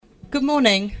Good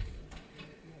morning.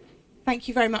 Thank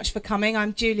you very much for coming.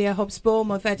 I'm Julia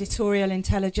Hobsbawm of Editorial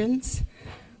Intelligence.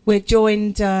 We're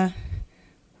joined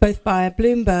both by a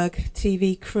Bloomberg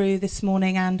TV crew this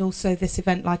morning, and also this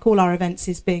event, like all our events,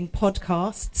 is being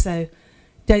podcast. So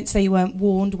don't say you weren't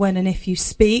warned when and if you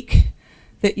speak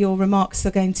that your remarks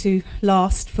are going to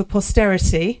last for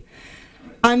posterity.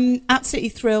 I'm absolutely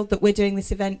thrilled that we're doing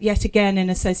this event yet again in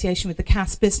association with the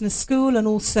Cass Business School, and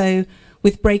also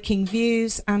with Breaking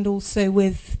Views, and also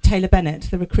with Taylor Bennett,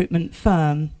 the recruitment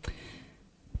firm.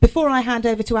 Before I hand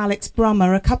over to Alex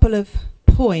Brummer, a couple of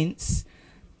points.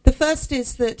 The first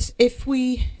is that if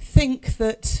we think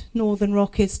that Northern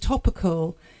Rock is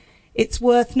topical, it's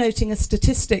worth noting a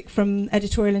statistic from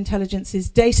Editorial Intelligence's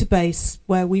database,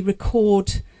 where we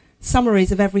record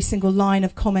summaries of every single line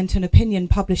of comment and opinion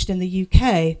published in the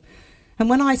UK. And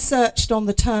when I searched on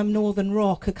the term Northern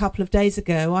Rock a couple of days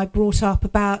ago, I brought up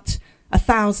about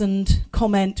 1,000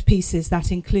 comment pieces.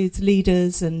 That includes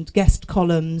leaders and guest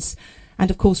columns,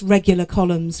 and of course regular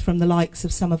columns from the likes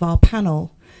of some of our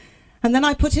panel. And then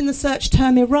I put in the search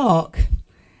term Iraq,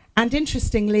 and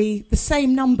interestingly, the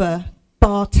same number,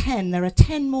 bar 10. There are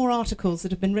 10 more articles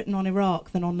that have been written on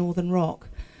Iraq than on Northern Rock,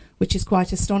 which is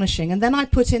quite astonishing. And then I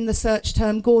put in the search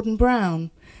term Gordon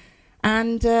Brown.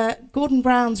 And Gordon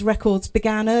Brown's records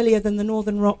began earlier than the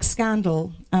Northern Rock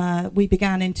scandal. We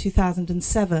began in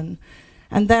 2007.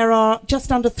 And there are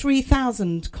just under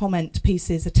 3,000 comment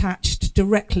pieces attached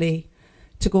directly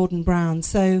to Gordon Brown.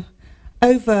 So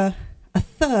over a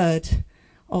third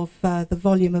of the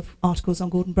volume of articles on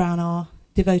Gordon Brown are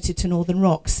devoted to Northern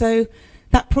Rock. So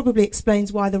that probably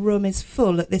explains why the room is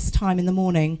full at this time in the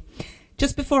morning.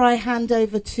 Just before I hand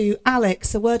over to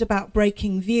Alex, a word about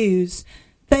Breaking Views.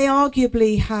 They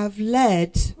arguably have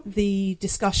led the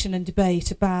discussion and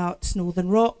debate about Northern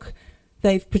Rock.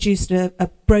 They've produced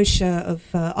a brochure of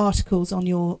articles on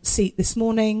your seat this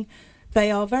morning.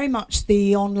 They are very much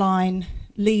the online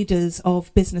leaders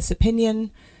of business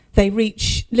opinion. They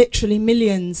reach literally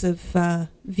millions of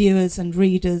viewers and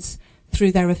readers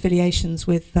through their affiliations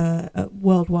with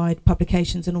worldwide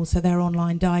publications, and also their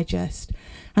online digest.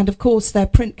 And of course, their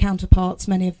print counterparts,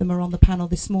 many of them are on the panel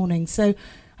this morning. So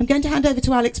I'm going to hand over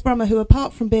to Alex Brummer, who,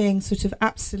 apart from being sort of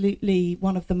absolutely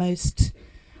one of the most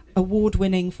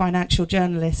award-winning financial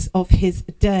journalists of his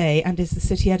day, and is the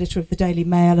city editor of the Daily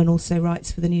Mail and also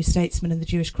writes for the New Statesman and the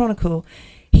Jewish Chronicle,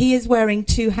 he is wearing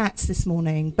two hats this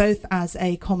morning, both as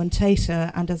a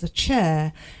commentator and as a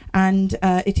chair. And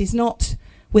it is not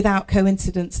without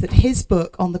coincidence that his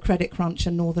book on the credit crunch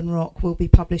and Northern Rock will be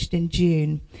published in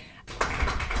June.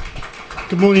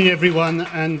 Good morning, everyone,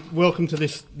 and welcome to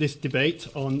this debate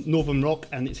on Northern Rock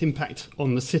and its impact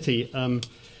on the city,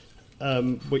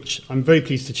 which I'm very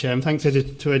pleased to chair. And thanks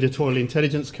to Editorial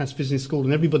Intelligence, Cass Business School,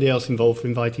 and everybody else involved for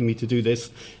inviting me to do this,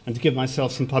 and to give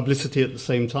myself some publicity at the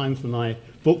same time for my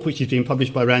book, which is being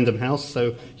published by Random House.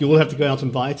 So you all have to go out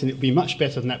and buy it, and it'll be much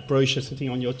better than that brochure sitting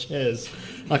on your chairs,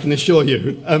 I can assure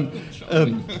you.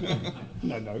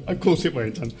 No, of course it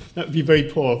won't. That would be a very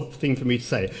poor thing for me to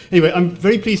say. Anyway, I'm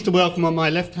very pleased to welcome on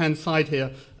my left-hand side here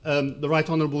the Right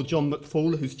Honourable John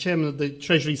McFall, who's chairman of the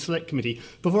Treasury Select Committee.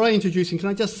 Before I introduce him, can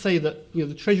I just say that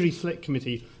the Treasury Select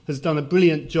Committee has done a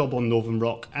brilliant job on Northern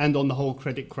Rock and on the whole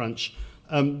credit crunch.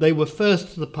 They were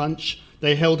first to the punch.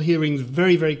 They held hearings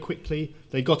very, very quickly.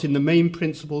 They got in the main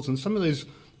principles, and some of those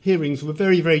hearings were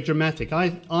very, very dramatic.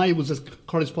 I was a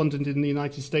correspondent in the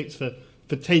United States for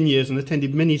 10 years and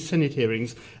attended many Senate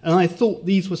hearings, and I thought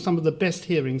these were some of the best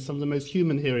hearings, some of the most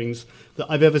human hearings that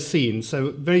I've ever seen.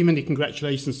 So very many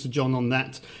congratulations to John on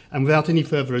that. And without any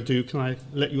further ado, can I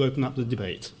let you open up the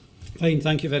debate? Fine,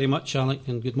 thank you very much, Alec,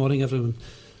 and good morning, everyone.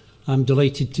 I'm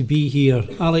delighted to be here.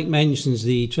 Alec mentions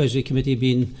the Treasury Committee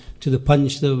being to the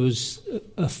punch. There was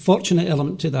a fortunate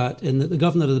element to that, in that the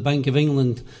Governor of the Bank of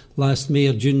England last May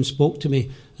or June spoke to me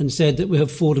and said that we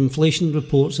have 4 inflation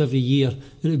reports every year,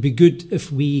 and it would be good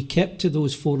if we kept to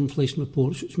those 4 inflation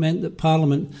reports, which meant that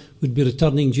Parliament would be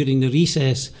returning during the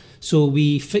recess. So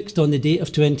we fixed on the date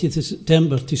of 20th of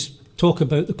September to talk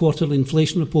about the quarterly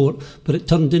inflation report, but it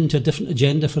turned into a different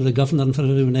agenda for the Governor and for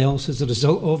everyone else as a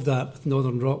result of that with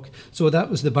Northern Rock. So that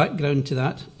was the background to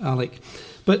that, Alec.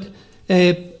 But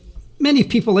many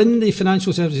people in the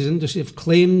financial services industry have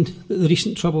claimed that the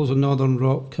recent troubles on Northern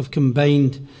Rock have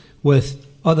combined with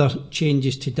other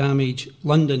changes to damage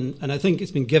London, and I think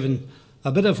it's been given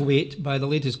a bit of weight by the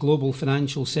latest Global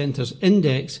Financial Centres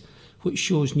Index, which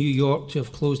shows New York to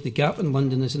have closed the gap in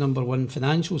London as the number one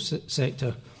financial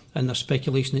sector, and there's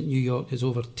speculation that New York has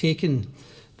overtaken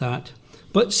that.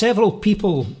 But several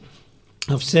people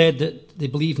have said that they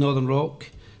believe Northern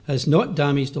Rock has not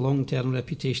damaged the long-term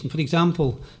reputation. For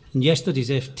example, in yesterday's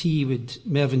FT with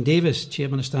Mervyn Davis,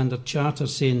 Chairman of Standard Chartered,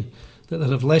 saying that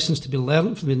there are lessons to be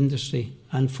learnt from the industry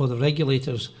and for the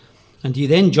regulators. And you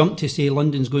then jump to say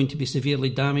London's going to be severely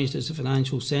damaged as a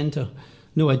financial centre.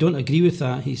 No, I don't agree with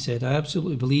that, he said. I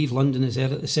absolutely believe London is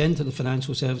there at the centre of the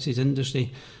financial services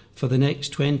industry for the next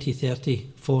 20, 30,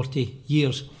 40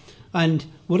 years. And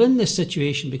we're in this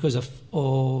situation because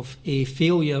of a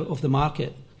failure of the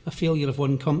market, a failure of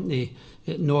one company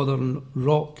at Northern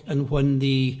Rock. And when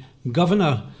the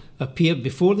governor appeared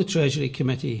before the Treasury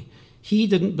Committee, he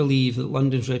didn't believe that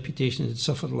London's reputation had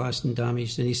suffered lasting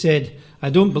damage. And he said,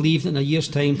 I don't believe that in a year's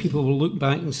time people will look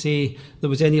back and say there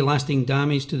was any lasting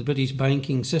damage to the British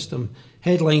banking system.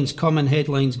 Headlines come and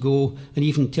headlines go, and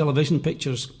even television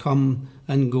pictures come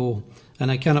and go. And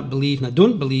I cannot believe, and I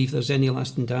don't believe there's any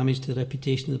lasting damage to the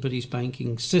reputation of the British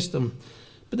banking system.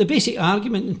 But the basic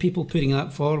argument in people putting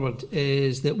that forward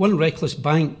is that one reckless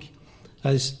bank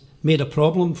has made a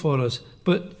problem for us.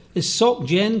 But is Soc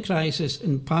Gen crisis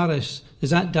in Paris,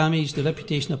 has that damaged the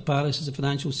reputation of Paris as a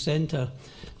financial centre?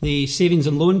 The savings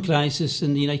and loan crisis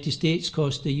in the United States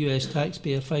cost the US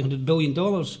taxpayer $500 billion.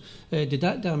 Did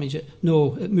that damage it?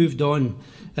 No, it moved on.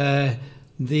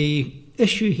 The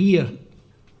issue here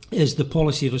is the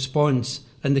policy response.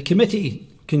 And the committee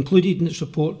concluded in its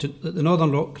report that the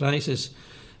Northern Rock crisis,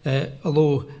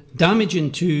 although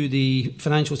damaging to the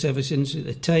financial service industry at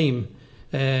the time,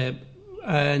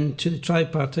 and to the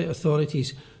tripartite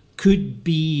authorities, could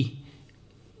be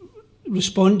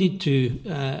responded to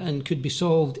and could be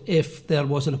solved if there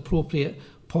was an appropriate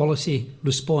policy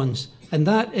response. And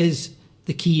that is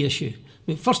the key issue. I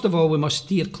mean, first of all, we must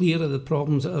steer clear of the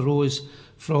problems that arose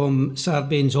from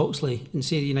Sarbanes-Oxley in,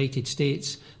 say, the United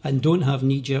States, and don't have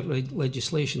knee-jerk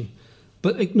legislation.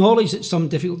 But acknowledge that some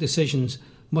difficult decisions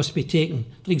must be taken.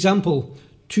 For example,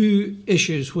 two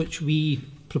issues which we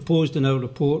proposed in our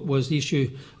report was the issue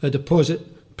of a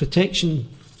deposit protection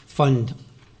fund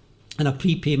and a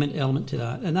prepayment element to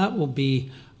that. And that will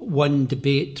be one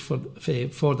debate for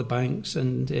the banks,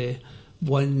 and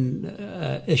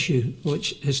one issue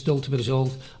which is still to be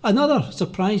resolved. Another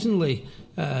surprisingly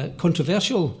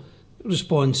controversial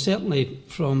response, certainly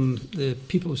from the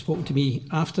people who've spoken to me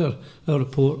after our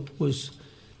report was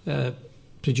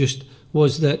produced,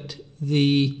 was that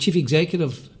the chief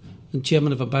executive and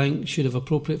chairman of a bank should have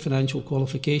appropriate financial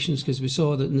qualifications, because we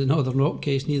saw that in the Northern Rock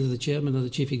case neither the chairman nor the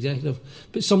chief executive.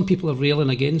 But some people are railing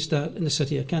against that in the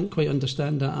city. I can't quite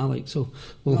understand that, Alex. So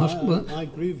I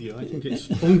agree with you. I think it's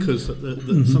bonkers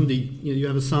that somebody, you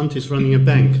have a scientist running a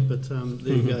bank, but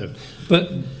there you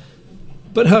go.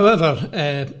 But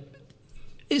however,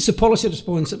 it's a policy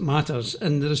response that matters,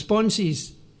 and the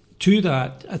responses to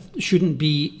that shouldn't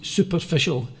be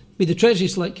superficial. I mean, the Treasury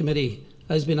Select Committee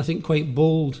has been, I think, quite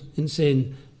bold in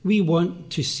saying we want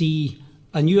to see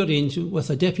a new arrangement with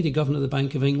a Deputy Governor of the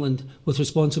Bank of England with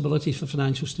responsibility for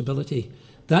financial stability.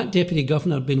 That Deputy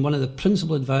Governor being one of the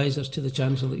principal advisors to the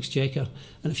Chancellor of the Exchequer,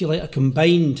 and if you like, a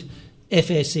combined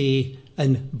FSA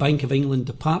and Bank of England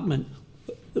department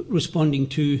responding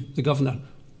to the Governor.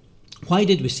 Why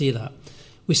did we say that?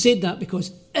 We said that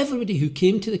because everybody who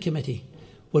came to the committee,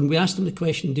 when we asked them the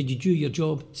question, did you do your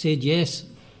job, said yes,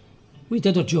 we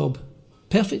did our job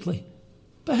perfectly.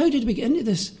 But how did we get into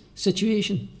this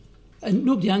situation? And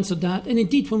nobody answered that. And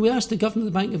indeed, when we asked the Governor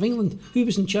of the Bank of England who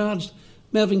was in charge,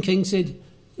 Mervyn King said,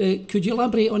 could you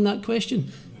elaborate on that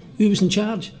question? Who was in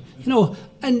charge?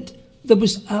 And there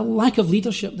was a lack of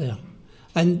leadership there.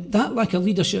 And that lack of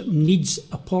leadership needs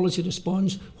a policy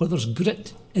response where there's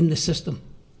grit in the system.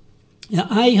 Now,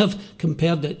 I have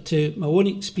compared it to my own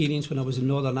experience when I was in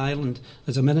Northern Ireland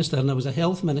as a minister, and I was a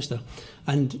health minister.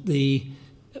 And the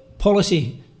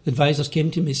policy advisors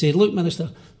came to me and said, look, Minister,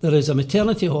 there is a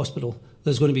maternity hospital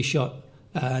that's going to be shut,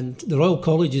 and the Royal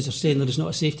Colleges are saying there is not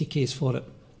a safety case for it.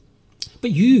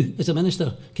 But you, as a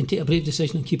minister, can take a brave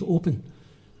decision and keep it open.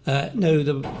 Now,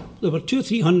 there were 200 or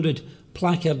 300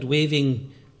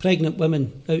 placard-waving pregnant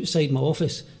women outside my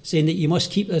office saying that you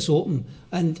must keep this open.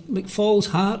 And McFall's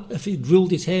heart, if he'd ruled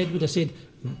his head, would have said,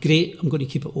 great, I'm going to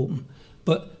keep it open.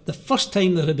 But the first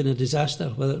time there had been a disaster,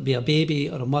 whether it be a baby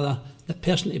or a mother, the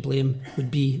person to blame would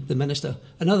be the minister.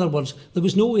 In other words, there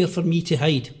was nowhere for me to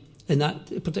hide in that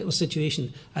particular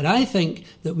situation. And I think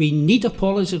that we need a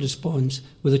policy response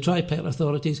with the tripartite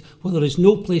authorities where there is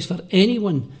no place for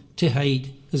anyone to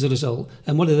hide as a result.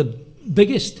 And one of the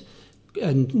biggest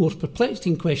and most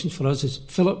perplexing questions for us is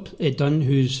Philip Dunn,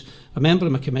 who's a member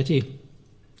of my committee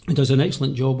and does an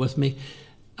excellent job with me.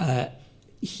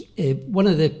 One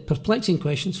of the perplexing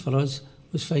questions for us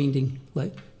was finding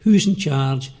who's in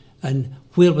charge and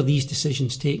where were these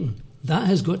decisions taken. That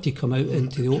has got to come out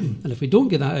into the open. And if we don't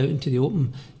get that out into the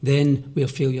open, then we're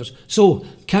failures. So,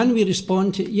 can we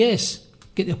respond to it? Yes.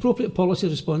 Get the appropriate policy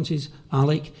responses,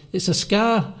 Alec. It's a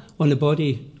scar on the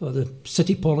body or the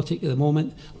city politic at the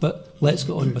moment, but let's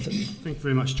get on with it. Thank you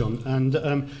very much, John. And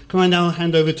can I now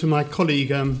hand over to my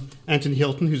colleague, Anthony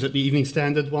Hilton, who's at the Evening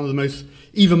Standard, one of the most,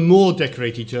 even more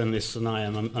decorated journalists than I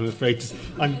am, I'm afraid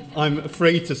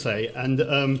to say. And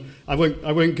I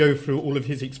won't go through all of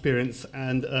his experience,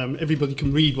 and everybody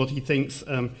can read what he thinks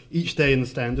each day in the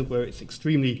Standard, where it's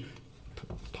extremely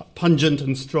pungent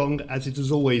and strong, as it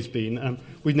has always been.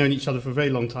 We've known each other for a very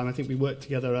long time. I think we worked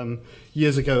together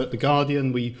years ago at The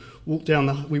Guardian. We walked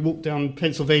down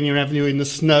Pennsylvania Avenue in the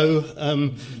snow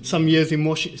some years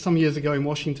ago in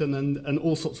Washington, and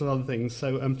all sorts of other things.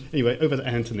 So anyway, over to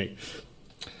Anthony.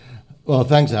 Well,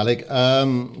 thanks, Alec.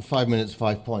 5 minutes,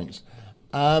 5 points.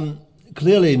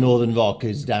 Clearly, Northern Rock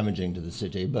is damaging to the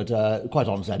city, but quite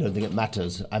honestly, I don't think it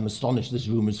matters. I'm astonished this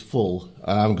room is full,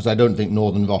 because I don't think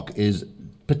Northern Rock is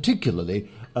particularly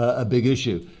a big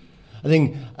issue. I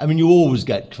mean, you always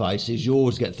get crises, you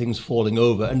always get things falling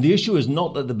over, and the issue is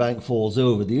not that the bank falls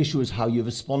over, the issue is how you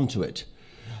respond to it.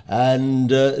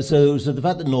 And so the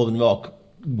fact that Northern Rock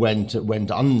went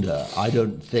under, I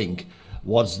don't think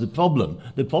was the problem.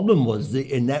 The problem was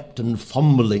the inept and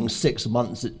fumbling 6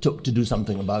 months it took to do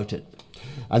something about it.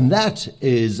 And that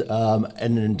is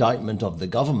an indictment of the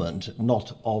government,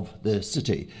 not of the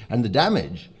city. And the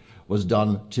damage was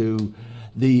done to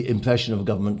the impression of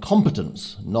government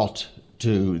competence, not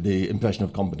to the impression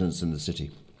of competence in the city.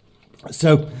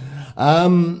 So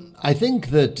I think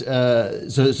that,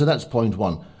 so that's point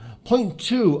one. Point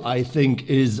two, I think,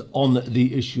 is on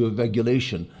the issue of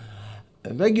regulation.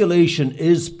 Regulation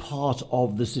is part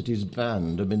of the city's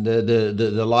brand. I mean,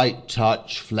 the light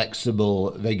touch,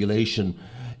 flexible regulation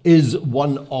is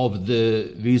one of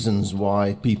the reasons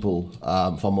why people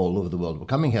from all over the world were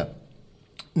coming here.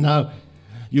 Now,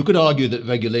 you could argue that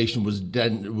regulation was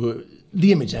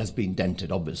the image has been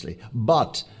dented, obviously,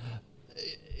 but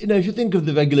if you think of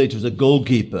the regulator as a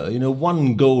goalkeeper,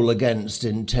 one goal against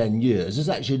in 10 years is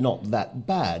actually not that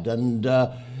bad, and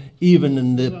even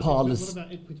in the parlous. What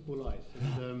about Equitable Life?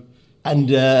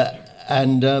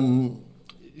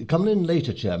 Coming in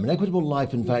later, Chairman, Equitable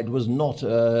Life, in fact, was not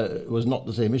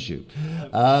the same issue.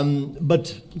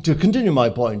 But to continue my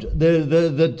point,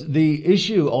 the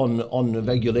issue on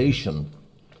regulation,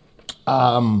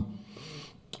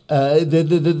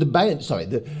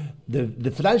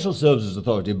 the Financial Services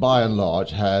Authority, by and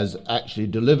large, has actually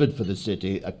delivered for the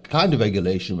city a kind of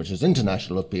regulation which has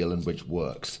international appeal and which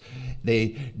works.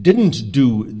 They did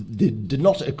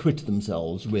not acquit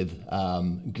themselves with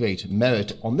great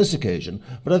merit on this occasion,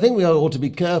 but I think we ought to be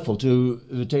careful to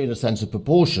retain a sense of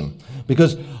proportion,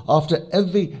 because after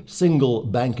every single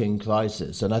banking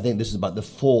crisis, and I think this is about the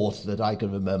fourth that I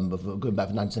can remember going back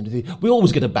to 1973, we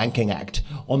always get a banking act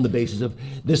on the basis of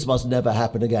this must never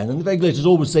happen again. And the regulators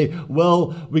always say,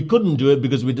 well, we couldn't do it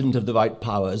because we didn't have the right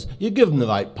powers. You give them the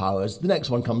right powers, the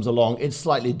next one comes along, it's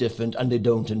slightly different, and they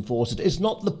don't enforce it. It's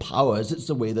not the powers, it's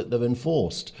the way that they're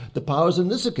enforced. The powers on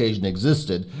this occasion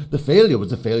existed. The failure was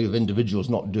the failure of individuals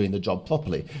not doing the job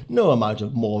properly. No amount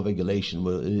of more regulation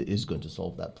is going to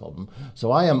solve that problem.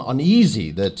 So I am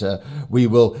uneasy that we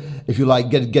will, if you like,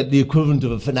 get the equivalent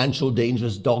of a Financial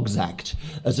Dangerous Dogs Act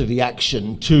as a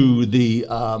reaction to the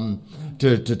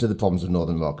problems of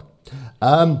Northern Rock.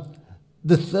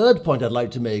 The third point I'd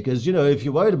like to make is, if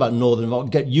you're worried about Northern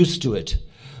Rock, get used to it.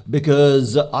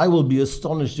 Because I will be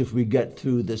astonished if we get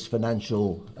through this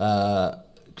financial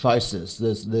crisis,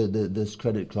 this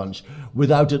credit crunch,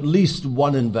 without at least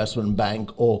one investment bank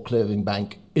or clearing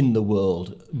bank in the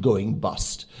world going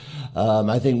bust.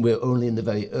 I think we're only in the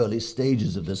very early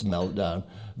stages of this meltdown.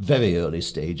 Very early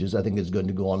stages. I think it's going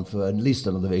to go on for at least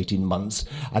another 18 months.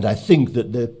 And I think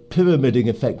that the pyramiding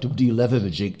effect of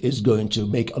deleveraging is going to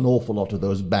make an awful lot of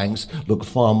those banks look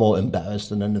far more embarrassed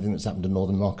than anything that's happened to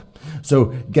Northern Rock.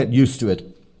 So get used to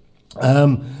it.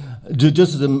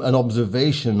 Just as an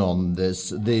observation on this,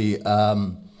 the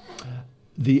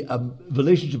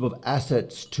relationship of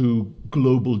assets to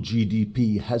global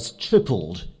GDP has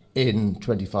tripled in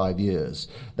 25 years.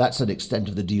 That's an extent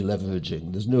of the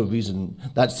deleveraging. There's no reason.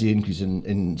 That's the increase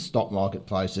in stock market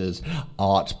prices,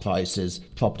 art prices,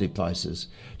 property prices.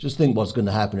 Just think what's going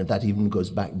to happen if that even goes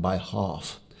back by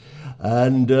half.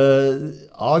 And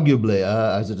arguably,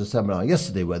 I was at a seminar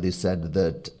yesterday where they said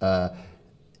that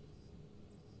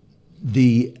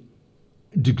the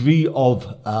degree of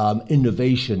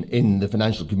innovation in the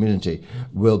financial community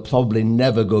will probably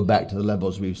never go back to the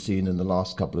levels we've seen in the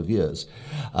last couple of years.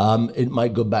 It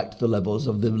might go back to the levels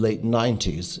of the late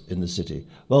 90s in the city.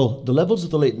 Well, the levels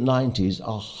of the late 90s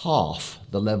are half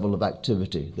the level of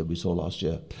activity that we saw last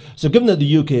year. So given that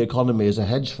the UK economy is a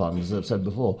hedge fund, as I've said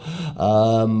before,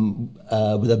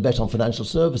 with a bet on financial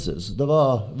services, there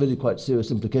are really quite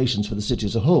serious implications for the city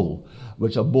as a whole,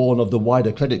 which are born of the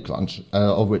wider credit crunch,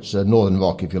 of which Northern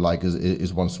Rock, if you like,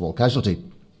 is one small casualty.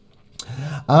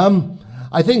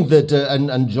 I think that,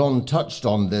 and John touched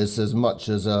on this as much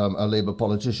as a Labour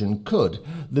politician could,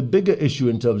 the bigger issue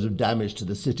in terms of damage to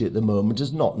the city at the moment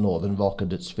is not Northern Rock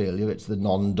and its failure, it's the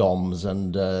non-DOMs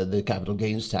and the capital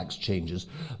gains tax changes.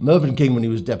 Mervyn King, when he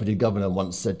was Deputy Governor,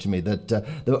 once said to me that there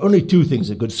were only two things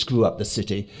that could screw up the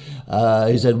city.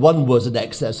 He said one was an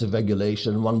excess of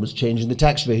regulation, one was changing the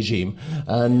tax regime.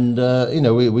 And,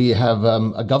 we have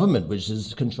a government which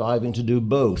is contriving to do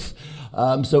both.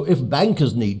 So if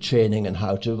bankers need training in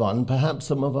how to run, perhaps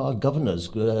some of our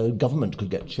government could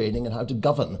get training in how to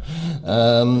govern.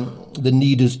 The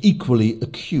need is equally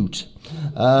acute.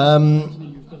 You've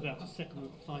got about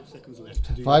 5 seconds left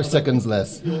to do 5 seconds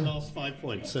less. Your last 5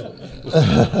 points.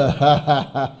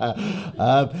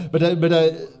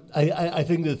 I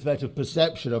think the threat of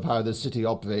perception of how the city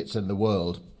operates in the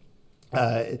world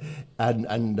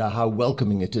and how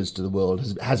welcoming it is to the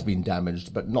world has been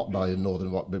damaged, but not by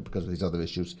Northern Rock, but because of these other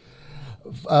issues.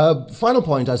 Final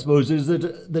point, I suppose, is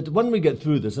that when we get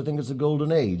through this, I think it's a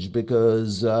golden age,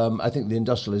 because I think the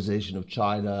industrialization of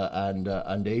China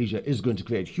and Asia is going to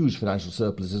create huge financial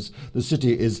surpluses. The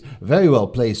city is very well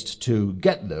placed to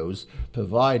get those,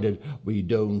 provided we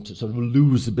don't sort of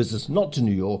lose the business, not to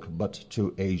New York, but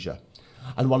to Asia.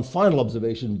 And one final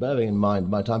observation, bearing in mind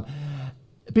my time,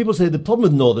 people say the problem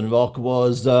with Northern Rock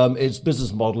was its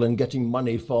business model in getting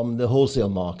money from the wholesale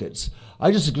markets. I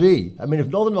disagree. I mean, if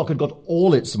Northern Rock had got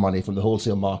all its money from the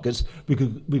wholesale markets, we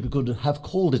could have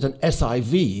called it an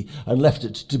SIV and left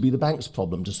it to be the bank's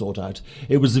problem to sort out.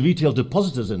 It was the retail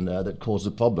depositors in there that caused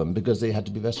the problem because they had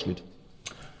to be rescued.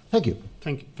 Thank you.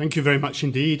 Thank you very much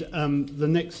indeed. The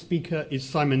next speaker is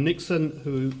Simon Nixon,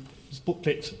 whose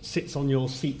booklet sits on your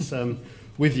seats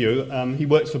with you. He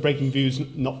works for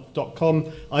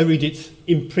BreakingViews.com. I read it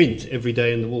in print every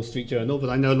day in the Wall Street Journal, but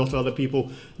I know a lot of other people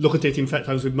look at it. In fact,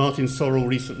 I was with Martin Sorrell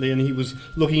recently, and he was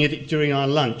looking at it during our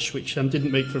lunch, which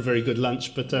didn't make for a very good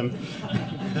lunch, but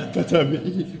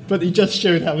he just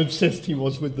showed how obsessed he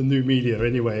was with the new media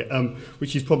anyway,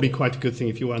 which is probably quite a good thing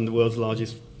if you run the world's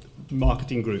largest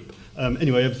marketing group.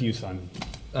 Anyway, over to you, Simon.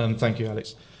 Thank you,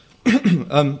 Alex.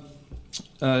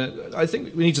 I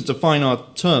think we need to define our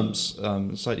terms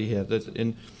slightly here,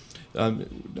 and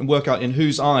work out in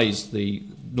whose eyes the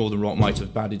Northern Rock might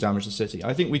have badly damaged the city.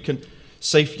 I think we can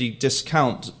safely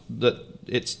discount that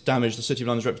it's damaged the City of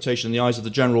London's reputation in the eyes of the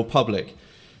general public.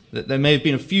 That there may have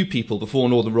been a few people before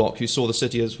Northern Rock who saw the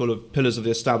city as full of pillars of the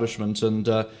establishment and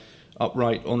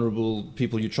upright, honourable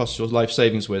people you trust your life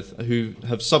savings with, who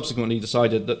have subsequently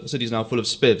decided that the city is now full of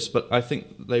spivs, but I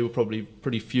think they were probably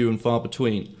pretty few and far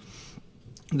between.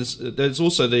 There's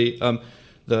also the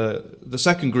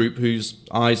second group whose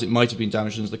eyes it might have been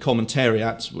damaged, is the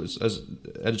commentariat, as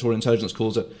editorial intelligence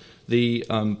calls it, the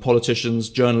politicians,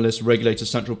 journalists, regulators,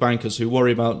 central bankers who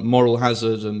worry about moral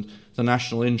hazard and the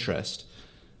national interest.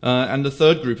 And the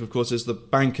third group, of course, is the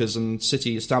bankers and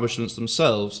city establishments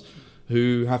themselves,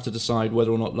 who have to decide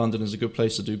whether or not London is a good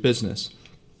place to do business.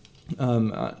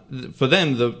 For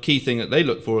them, the key thing that they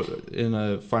look for in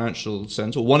a financial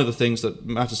centre, or one of the things that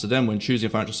matters to them when choosing a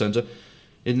financial centre,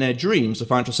 in their dreams, a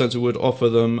financial centre would offer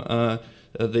them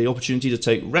the opportunity to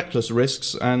take reckless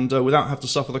risks and without have to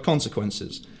suffer the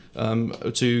consequences,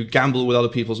 to gamble with other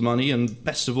people's money, and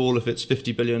best of all, if it's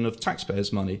 50 billion of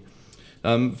taxpayers' money.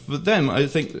 For them, I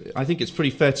think it's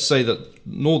pretty fair to say that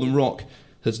Northern Rock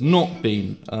has not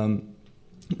been,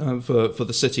 for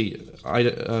the city,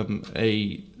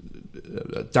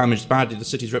 damaged badly the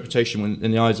city's reputation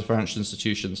in the eyes of financial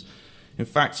institutions. In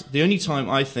fact, the only time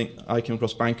I think I came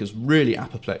across bankers really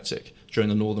apoplectic during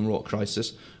the Northern Rock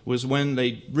crisis was when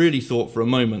they really thought for a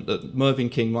moment that Mervyn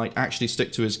King might actually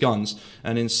stick to his guns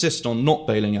and insist on not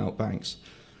bailing out banks.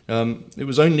 It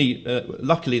was only,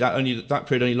 luckily, that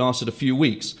period only lasted a few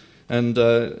weeks, and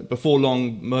before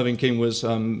long, Mervyn King was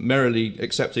merrily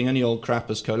accepting any old crap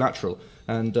as collateral,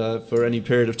 and for any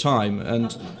period of time,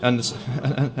 and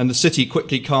the city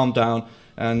quickly calmed down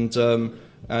and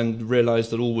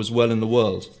realised that all was well in the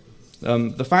world.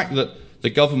 The fact that the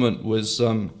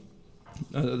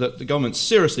government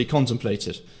seriously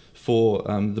contemplated for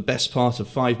the best part of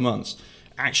 5 months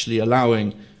actually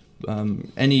allowing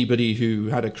anybody who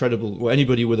had a credible, or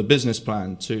anybody with a business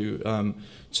plan to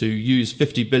use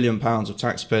 £50 billion of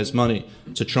taxpayers' money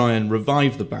to try and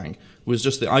revive the bank was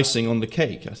just the icing on the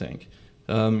cake, I think.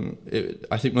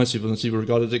 I think most people in the city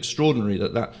regarded it extraordinary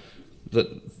that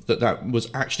was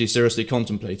actually seriously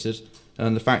contemplated,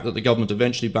 and the fact that the government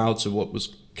eventually bowed to what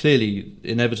was clearly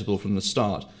inevitable from the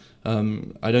start,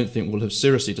 I don't think will have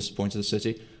seriously disappointed the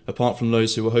city, apart from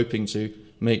those who were hoping to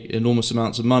make enormous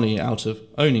amounts of money out of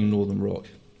owning Northern Rock.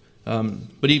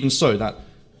 But even so, that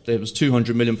there was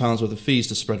 £200 million worth of fees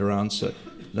to spread around, so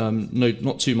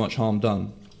not too much harm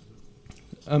done.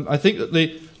 I think that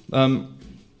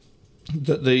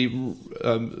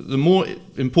the more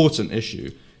important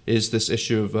issue is this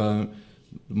issue of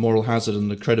moral hazard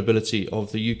and the credibility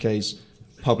of the UK's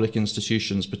public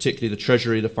institutions, particularly the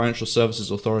Treasury, the Financial Services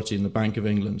Authority and the Bank of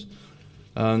England.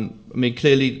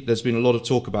 Clearly there's been a lot of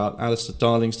talk about Alistair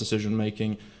Darling's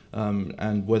decision-making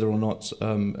and whether or not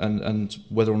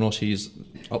he's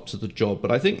up to the job.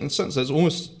 But I think in a sense there's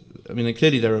almost,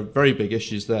 clearly there are very big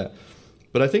issues there.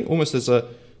 But I think almost there's a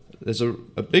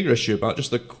bigger issue about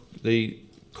just the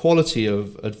quality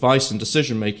of advice and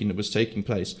decision making that was taking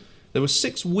place. There were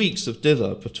 6 weeks of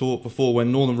dither before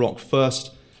when Northern Rock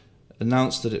first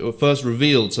announced that it first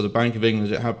revealed to the Bank of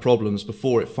England it had problems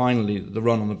before the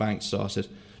run on the bank started,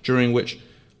 during which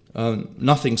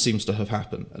nothing seems to have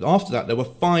happened. And after that, there were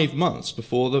 5 months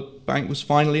before the bank was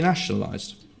finally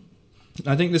nationalised.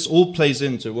 I think this all plays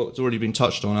into what's already been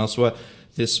touched on elsewhere,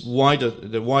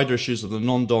 the wider issues of the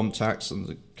non-dom tax and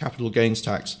the capital gains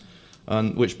tax,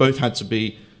 which both had to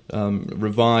be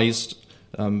revised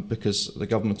because the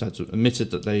government had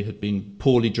admitted that they had been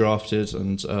poorly drafted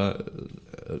and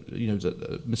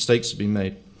that mistakes had been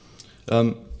made.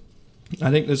 I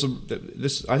think this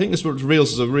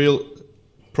reveals as a real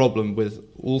problem with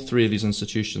all three of these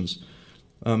institutions.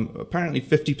 Apparently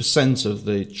 50% of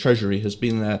the Treasury has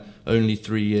been there only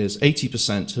 3 years.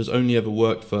 80% has only ever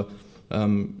worked for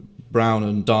Brown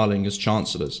and Darling as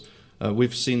Chancellors.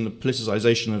 We've seen the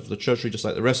politicisation of the Treasury, just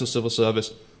like the rest of the civil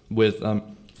service, with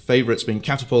favourites being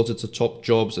catapulted to top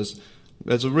jobs.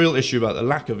 There's a real issue about the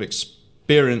lack of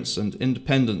experience and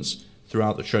independence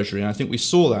throughout the Treasury, and I think we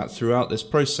saw that throughout this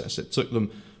process. It took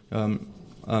them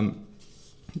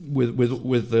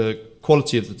with the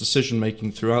quality of the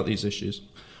decision-making throughout these issues.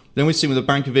 Then we've seen with the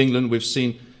Bank of England, we've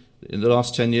seen in the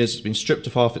last 10 years it's been stripped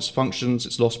of half its functions,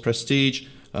 it's lost prestige,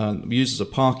 used as a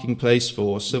parking place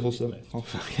for civil servants.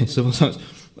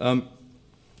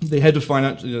 The head of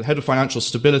financial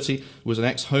stability was an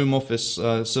ex-Home Office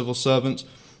civil servant.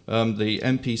 The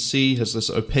MPC has this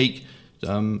opaque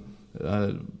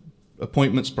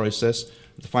appointments process.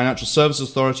 The Financial Services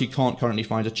Authority can't currently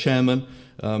find a chairman.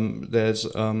 There's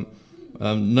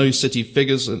no city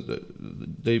figures.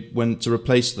 They went to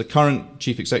replace the current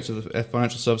chief executive of the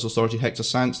Financial Services Authority, Hector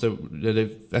Sanz. The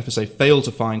FSA failed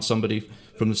to find somebody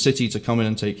from the city to come in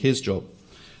and take his job.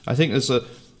 I think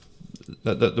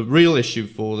the real issue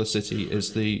for the city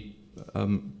is the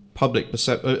public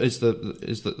perception is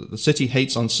that the city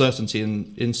hates uncertainty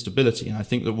and instability, and I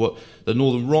think that what the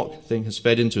Northern Rock thing has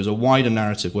fed into is a wider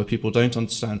narrative where people don't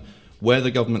understand where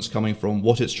the government's coming from,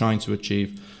 what it's trying to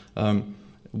achieve, how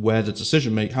the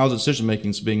decision making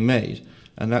is being made,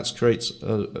 and that creates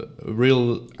a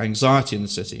real anxiety in the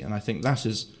city. And I think that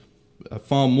is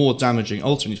far more damaging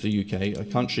ultimately for the UK, a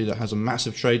country that has a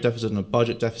massive trade deficit and a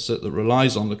budget deficit that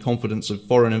relies on the confidence of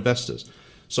foreign investors.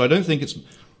 So I don't think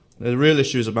the real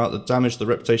issue is about the damage to the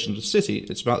reputation of the city.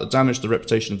 It's about the damage to the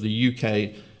reputation of the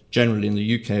UK generally in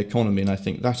the UK economy, and I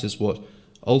think that is what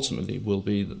ultimately will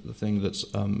be the thing that's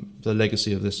the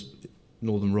legacy of this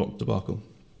Northern Rock debacle.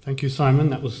 Thank you,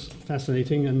 Simon. That was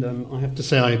fascinating, and I have to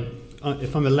say,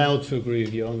 if I'm allowed to agree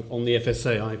with you on the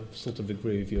FSA, I sort of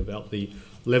agree with you about the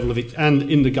level of it, and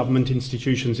in the government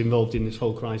institutions involved in this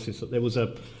whole crisis, that there was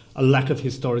a lack of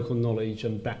historical knowledge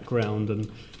and background and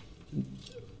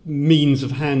means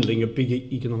of handling a big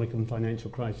economic and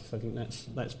financial crisis. I think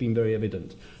that's been very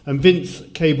evident. And Vince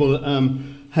Cable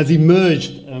has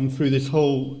emerged through this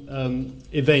whole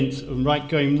event,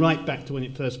 going right back to when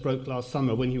it first broke last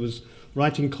summer, when he was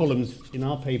writing columns in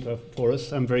our paper for us,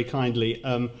 very kindly,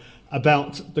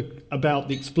 about the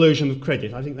explosion of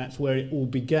credit. I think that's where it all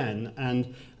began.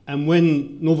 And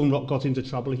when Northern Rock got into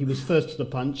trouble, he was first to the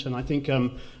punch. And I think I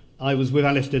was with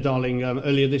Alistair Darling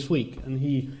earlier this week, and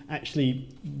he actually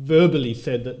verbally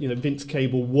said that Vince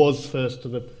Cable was first to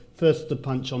the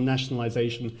punch on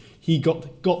nationalisation. He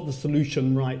got the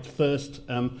solution right first.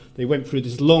 They went through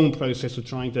this long process of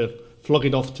trying to flog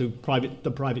it off to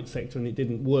the private sector, and it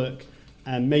didn't work.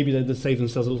 and maybe they'd have saved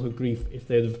themselves a lot of grief if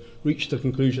they'd have reached the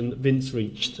conclusion that Vince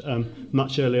reached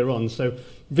much earlier on. So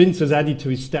Vince has added to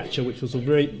his stature, which was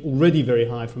already very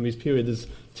high from his period as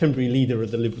temporary leader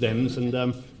of the Lib Dems, and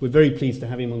we're very pleased to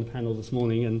have him on the panel this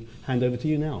morning, and hand over to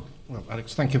you now. Well,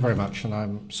 Alex, thank you very much, and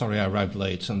I'm sorry I arrived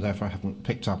late and therefore I haven't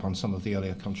picked up on some of the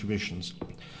earlier contributions.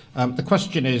 The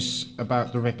question is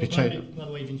about the reputation. By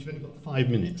the way, Vince, you've only got 5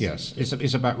 minutes. Yes,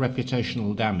 it's about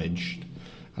reputational damage,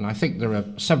 and I think there are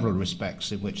several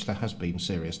respects in which there has been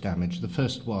serious damage. The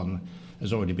first one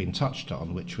has already been touched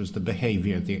on, which was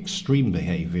the extreme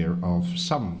behaviour of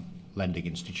some lending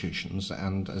institutions,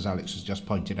 and as Alex has just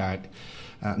pointed out,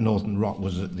 Northern Rock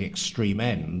was at the extreme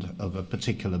end of a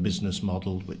particular business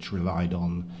model which relied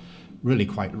on really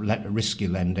quite risky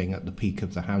lending at the peak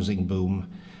of the housing boom,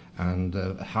 and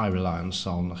high reliance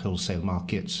on wholesale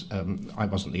markets. I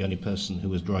wasn't the only person who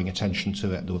was drawing attention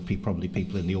to it. There were probably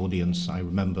people in the audience. I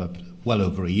remember well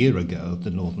over a year ago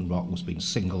the Northern Rock was being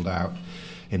singled out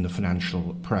in the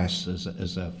financial press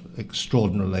as an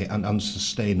extraordinarily and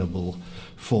unsustainable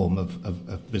form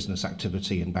of business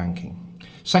activity in banking.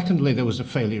 Secondly, there was a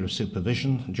failure of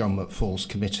supervision. John McFall's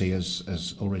committee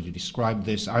has already described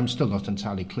this. I'm still not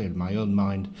entirely clear in my own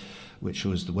mind which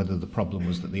was whether the problem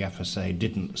was that the FSA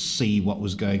didn't see what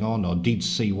was going on, or did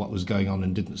see what was going on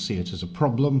and didn't see it as a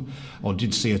problem, or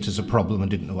did see it as a problem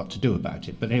and didn't know what to do about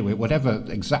it. But anyway, whatever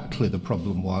exactly the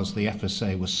problem was, the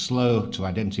FSA was slow to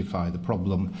identify the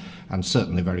problem and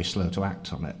certainly very slow to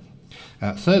act on it.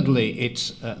 Thirdly,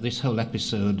 this whole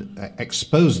episode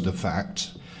exposed the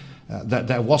fact that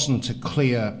there wasn't a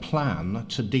clear plan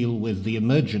to deal with the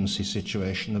emergency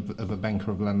situation of a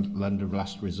banker of lender of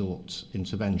last resort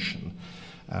intervention.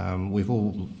 We've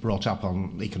all brought up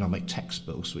on economic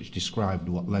textbooks which described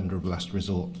what lender of last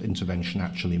resort intervention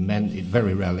actually meant. It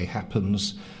very rarely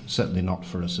happens, certainly not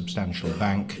for a substantial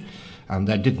bank, and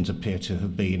there didn't appear to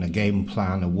have been a game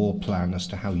plan, a war plan as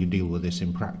to how you deal with this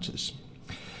in practice.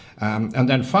 And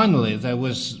then finally, there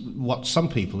was what some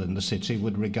people in the city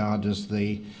would regard as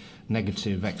the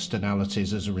negative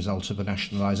externalities as a result of a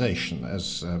nationalisation.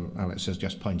 As Alex has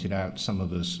just pointed out, some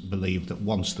of us believe that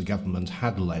once the government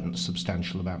had lent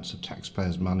substantial amounts of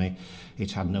taxpayers' money,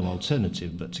 it had no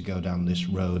alternative but to go down this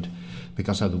road,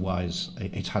 because otherwise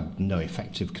it had no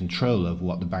effective control of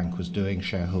what the bank was doing.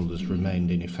 Shareholders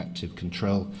remained in effective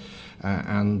control,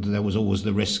 and there was always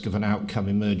the risk of an outcome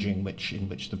emerging in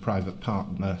which the private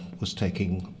partner was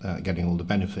getting all the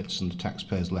benefits and the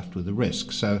taxpayers left with the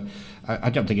risk. So I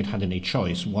don't think it had any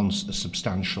choice once a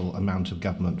substantial amount of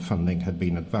government funding had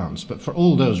been advanced. But for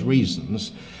all those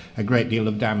reasons, a great deal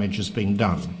of damage has been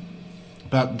done.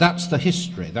 But that's the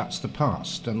history, that's the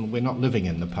past, and we're not living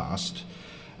in the past.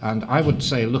 And I would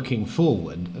say, looking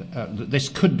forward, that this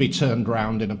could be turned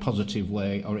around in a positive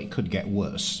way, or it could get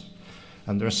worse.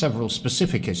 And there are several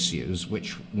specific issues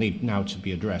which need now to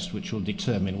be addressed, which will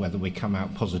determine whether we come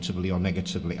out positively or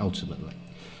negatively ultimately.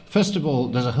 First of all,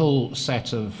 there's a whole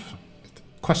set of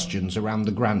questions around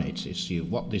the granite issue,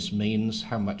 what this means,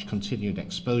 how much continued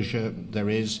exposure there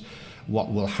is,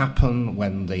 what will happen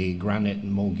when the granite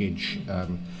mortgage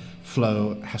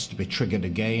flow has to be triggered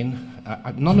again.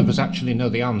 None of us actually know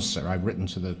the answer. I've written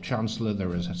to the Chancellor.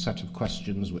 There is a set of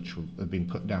questions which have been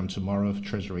put down tomorrow, for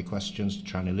Treasury questions, to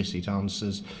try and elicit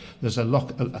answers. There's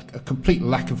a complete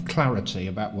lack of clarity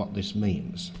about what this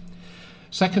means.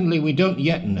 Secondly, we don't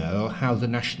yet know how the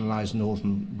nationalised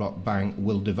Northern Rock Bank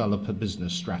will develop a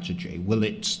business strategy. Will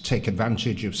it take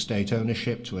advantage of state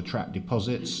ownership to attract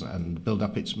deposits and build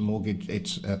up its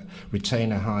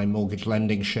retain a high mortgage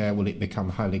lending share? Will it become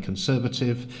highly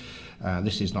conservative?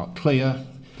 This is not clear.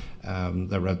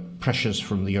 There are pressures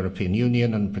from the European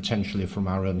Union and potentially from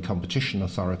our own competition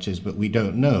authorities, but we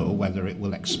don't know whether it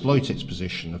will exploit its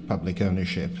position of public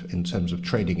ownership in terms of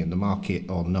trading in the market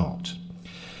or not.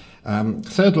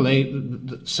 Thirdly,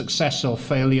 the success or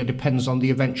failure depends on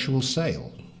the eventual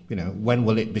sale. When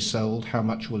will it be sold? How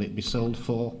much will it be sold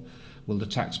for? Will the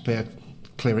taxpayer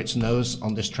clear its nose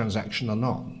on this transaction or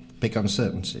not? Big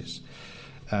uncertainties.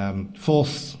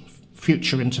 Fourth,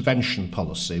 future intervention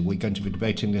policy. We're going to be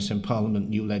debating this in Parliament,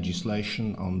 new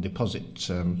legislation on deposit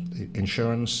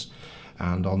insurance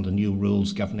and on the new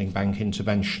rules governing bank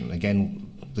intervention. Again,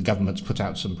 the government's put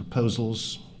out some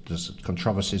proposals. There's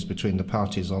controversies between the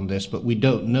parties on this, but we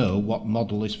don't know what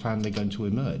model is finally going to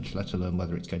emerge, let alone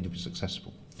whether it's going to be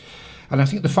successful. And I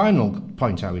think the final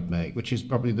point I would make, which is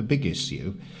probably the big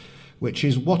issue, which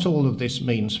is what all of this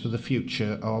means for the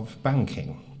future of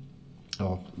banking,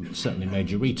 or certainly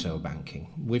major retail banking.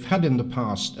 We've had in the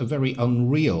past a very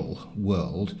unreal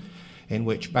world in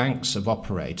which banks have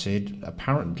operated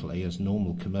apparently as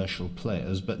normal commercial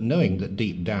players, but knowing that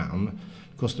deep down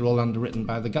course, they're all underwritten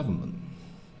by the government.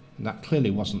 And that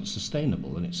clearly wasn't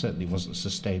sustainable, and it certainly wasn't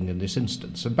sustained in this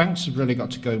instance. And banks have really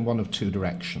got to go in one of two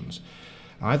directions.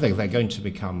 Either they're going to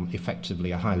become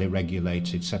effectively a highly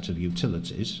regulated set of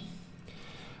utilities,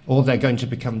 or they're going to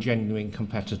become genuine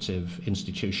competitive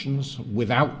institutions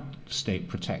without state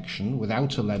protection,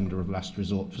 without a lender of last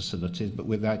resort facilities, but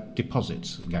without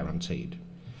deposits guaranteed.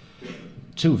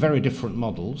 Two very different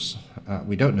models.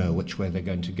 We don't know which way they're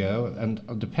going to go, and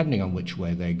depending on which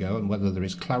way they go and whether there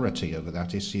is clarity over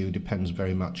that issue depends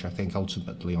very much, I think,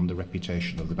 ultimately on the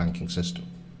reputation of the banking system.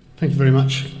 Thank you very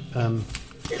much,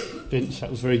 Vince.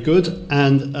 That was very good.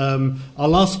 And our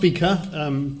last speaker,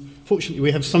 fortunately,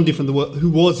 we have somebody from who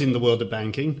was in the world of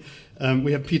banking.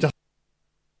 We have Peter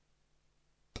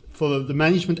for the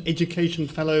Management Education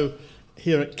Fellow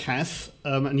here at CAS,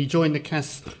 and he joined the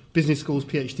CAS Business School's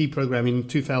PhD program in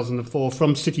 2004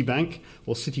 from Citibank,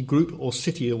 or Citigroup, or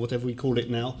Citi, or whatever we call it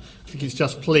now. I think it's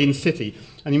just plain Citi.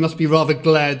 And he must be rather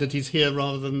glad that he's here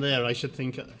rather than there, I should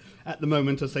think, at the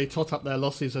moment, as they tot up their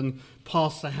losses and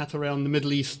pass the hat around the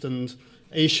Middle East and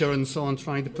Asia and so on,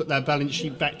 trying to put their balance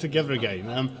sheet back together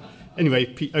again.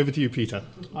 Anyway, over to you, Peter.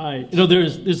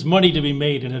 There's money to be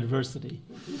made in adversity.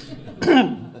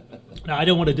 Now, I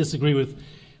don't want to disagree with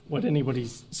what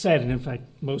anybody's said, and in fact,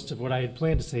 most of what I had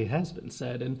planned to say has been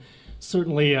said. And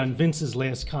certainly on Vince's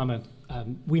last comment,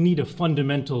 we need a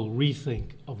fundamental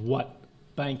rethink of what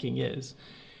banking is.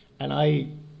 And I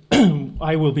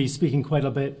will be speaking quite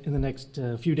a bit in the next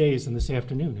few days and this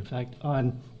afternoon, in fact,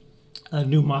 on a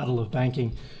new model of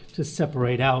banking to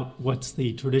separate out what's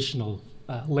the traditional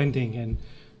lending and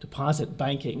deposit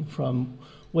banking from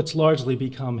what's largely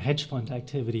become hedge fund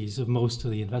activities of most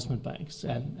of the investment banks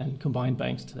and combined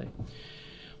banks today.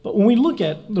 But when we look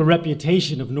at the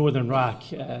reputation of Northern Rock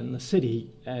and the city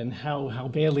and how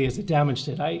badly has it damaged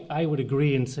it, I would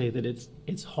agree and say that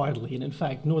it's hardly. And in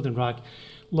fact, Northern Rock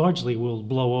largely will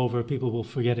blow over. People will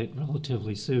forget it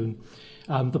relatively soon.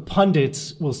 The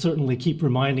pundits will certainly keep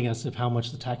reminding us of how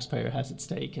much the taxpayer has at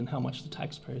stake and how much the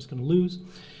taxpayer is going to lose,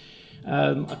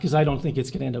 because I don't think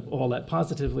it's going to end up all that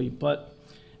positively. But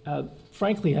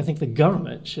frankly, I think the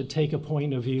government should take a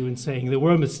point of view in saying there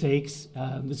were mistakes.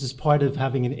 This is part of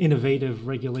having an innovative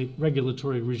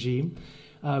regulatory regime.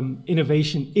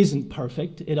 Innovation isn't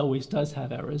perfect. It always does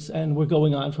have errors. And we're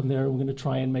going on from there. We're going to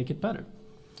try and make it better.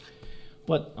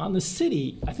 But on the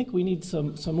city, I think we need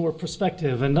some more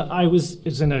perspective. And I was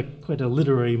in quite a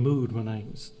literary mood when I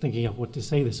was thinking of what to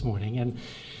say this morning. And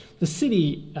the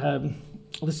city's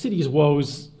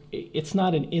woes, it's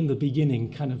not an in the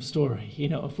beginning kind of story. You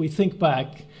know, if we think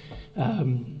back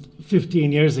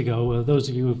 15 years ago, those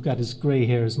of you who've got as gray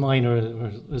hair as mine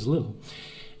or as little,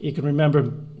 you can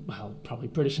remember, well, probably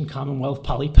British and Commonwealth,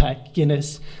 Polypack,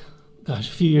 Guinness. Gosh,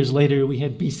 a few years later we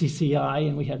had BCCI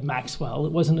and we had Maxwell.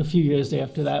 It wasn't a few years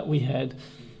after that we had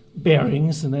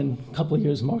Barings, and then a couple of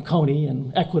years Marconi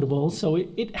and Equitable. So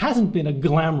it hasn't been a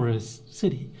glamorous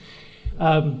city.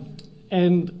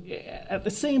 And at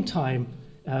the same time,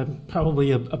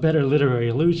 probably a better literary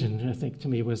allusion, I think, to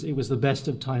me was it was the best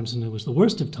of times and it was the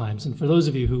worst of times. And for those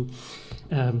of you who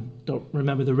don't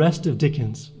remember the rest of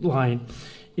Dickens' line,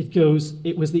 it goes,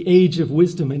 it was the age of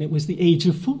wisdom and it was the age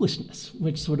of foolishness,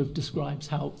 which sort of describes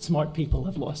how smart people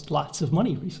have lost lots of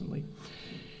money recently.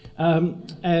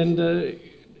 The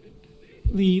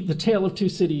Tale of Two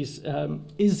Cities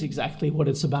is exactly what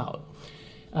it's about.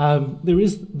 There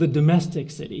is the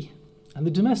domestic city, and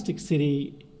the domestic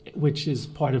city, which is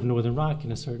part of Northern Rock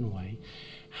in a certain way,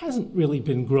 hasn't really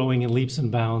been growing in leaps and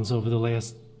bounds over the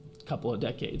last couple of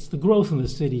decades. The growth in the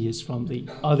city is from the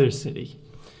other city.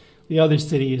 The other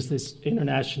city is this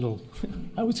international,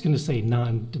 I was going to say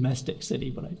non-domestic city,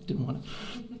 but I didn't want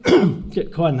to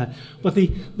get caught in that. But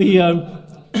the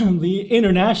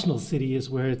international city is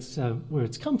where it's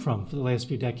come from for the last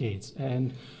few decades.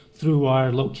 And through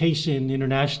our location,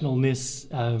 internationalness,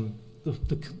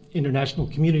 the international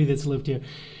community that's lived here,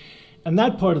 and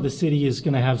that part of the city is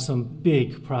going to have some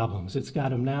big problems. It's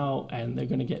got them now, and they're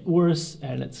going to get worse,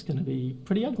 and it's going to be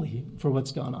pretty ugly for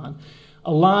what's gone on.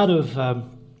 A lot of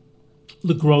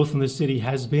the growth in the city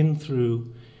has been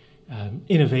through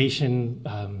innovation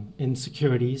in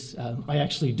securities. I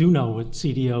actually do know what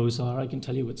CDOs are. I can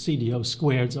tell you what CDO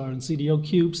squareds are and CDO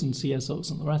cubes and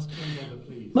CSOs and the rest.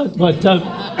 But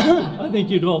I think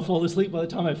you'd all fall asleep by the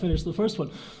time I finish the first one.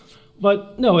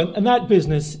 But no, and that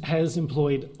business has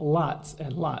employed lots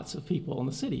and lots of people in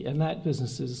the city, and that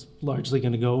business is largely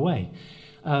going to go away.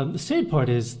 The sad part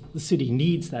is the city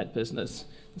needs that business,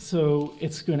 so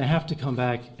it's going to have to come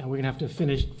back, and we're going to have to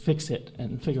fix it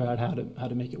and figure out how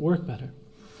to make it work better.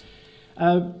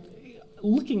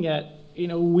 Looking at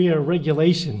where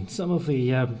regulation, some of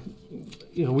the,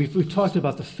 we've talked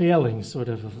about the failings sort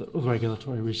of the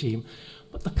regulatory regime,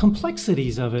 but the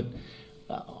complexities of it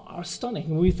are stunning.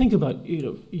 When we think about,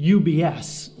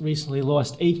 UBS recently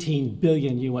lost $18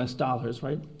 billion US,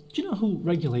 right? Do you know who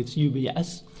regulates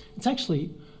UBS? It's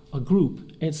actually a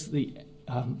group. It's the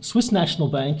Swiss National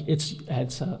Bank, it's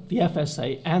the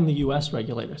FSA, and the US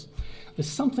regulators. There's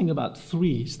something about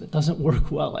threes that doesn't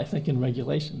work well, I think, in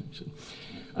regulation.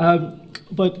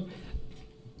 But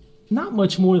not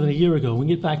much more than a year ago, we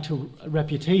get back to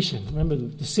reputation. Remember,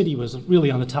 the city was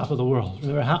really on the top of the world.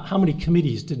 Remember, how many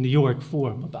committees did New York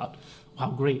form about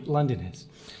how great London is?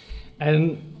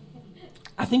 And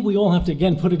I think we all have to,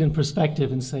 again, put it in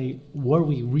perspective and say, were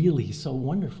we really so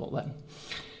wonderful then?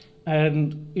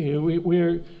 And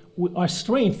our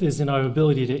strength is in our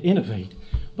ability to innovate.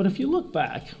 But if you look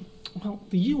back, well,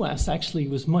 the U.S. actually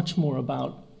was much more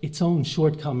about its own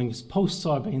shortcomings.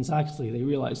 Post-Sarbanes-Oxley, they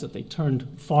realized that they turned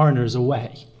foreigners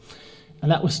away.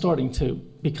 And that was starting to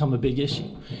become a big issue.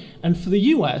 And for the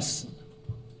U.S.,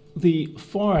 the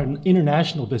foreign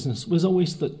international business was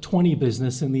always the 20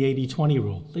 business in the 80-20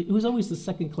 rule. It was always the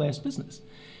second-class business.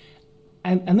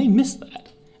 And they missed that.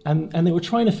 And they were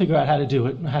trying to figure out how to do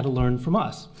it and how to learn from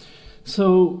us.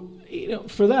 So,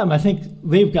 for them, I think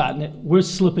they've gotten it. We're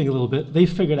slipping a little bit.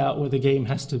 They've figured out where the game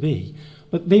has to be.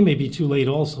 But they may be too late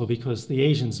also, because the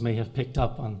Asians may have picked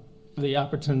up on the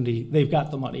opportunity. They've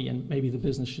got the money, and maybe the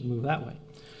business should move that way.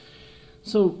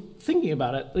 So thinking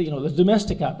about it, the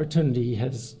domestic opportunity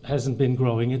hasn't been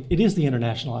growing. It is the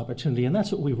international opportunity, and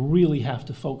that's what we really have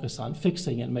to focus on,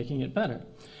 fixing and making it better.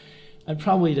 And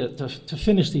probably to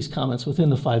finish these comments within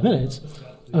the 5 minutes,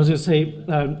 I was going to say,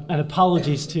 and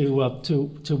apologies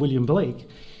to William Blake,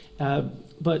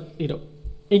 but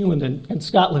England and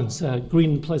Scotland's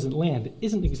green and pleasant land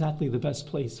isn't exactly the best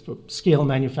place for scale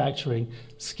manufacturing,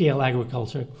 scale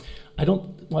agriculture.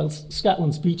 While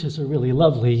Scotland's beaches are really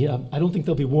lovely, I don't think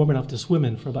they'll be warm enough to swim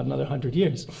in for about another 100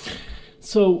 years.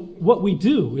 So what we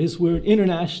do is we're an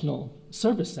international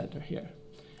service center here,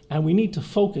 and we need to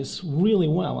focus really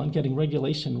well on getting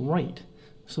regulation right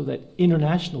so that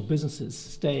international businesses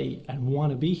stay and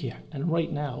want to be here. And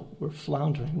right now, we're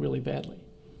floundering really badly.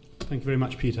 Thank you very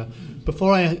much, Peter.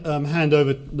 Before I hand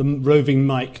over the roving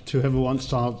mic to whoever wants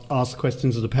to ask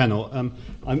questions of the panel,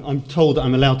 I'm told that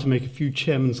I'm allowed to make a few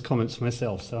chairman's comments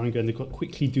myself, so I'm going to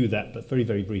quickly do that, but very,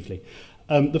 very briefly.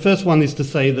 The first one is to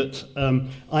say that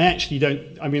I actually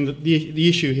don't... I mean, the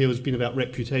issue here has been about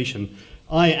reputation.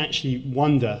 I actually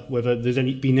wonder whether there's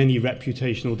been any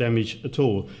reputational damage at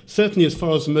all. Certainly as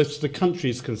far as most of the country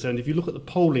is concerned, if you look at the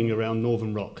polling around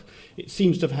Northern Rock, it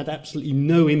seems to have had absolutely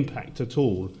no impact at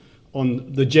all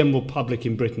on the general public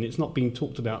in Britain. It's not being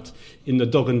talked about in the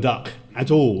Dog and Duck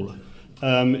at all.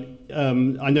 I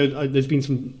know there's been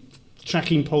some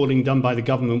tracking polling done by the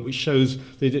government which shows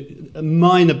that a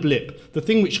minor blip. The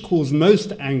thing which caused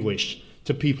most anguish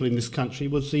to people in this country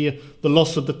was the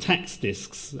loss of the tax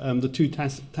discs, the two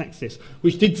tax discs,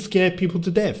 which did scare people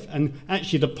to death. And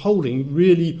actually the polling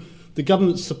really, the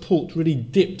government's support really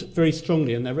dipped very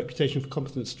strongly, and their reputation for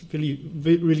competence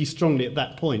really strongly at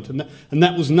that point. And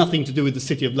that was nothing to do with the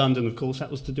City of London, of course.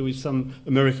 That was to do with some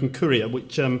American courier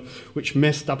which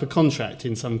messed up a contract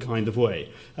in some kind of way.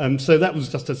 So that was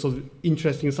just a sort of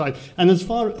interesting aside. And as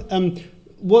far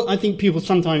what I think people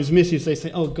sometimes miss is they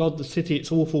say, oh God, the city,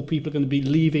 it's awful, people are going to be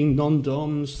leaving,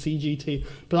 non-doms, CGT.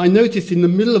 But I noticed in the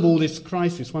middle of all this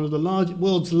crisis, one of the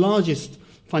world's largest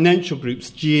financial groups,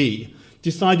 GE,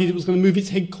 decided it was going to move its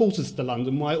headquarters to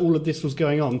London while all of this was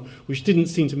going on, which didn't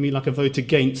seem to me like a vote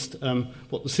against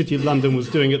what the City of London was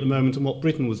doing at the moment and what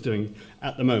Britain was doing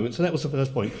at the moment. So that was the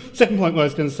first point. Second point what I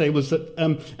was going to say was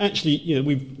that actually,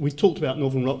 we've talked about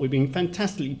Northern Rock. We've been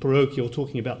fantastically parochial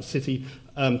talking about the city.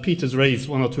 Peter's raised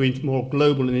one or two more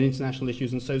global and international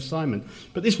issues, and so Simon.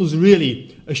 But this was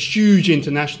really a huge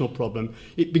international problem.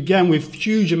 It began with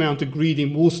huge amount of greed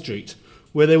in Wall Street,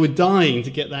 where they were dying to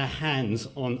get their hands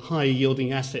on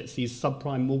high-yielding assets, these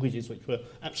subprime mortgages, which were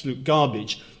absolute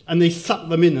garbage. And they sucked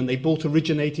them in, and they bought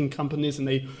originating companies, and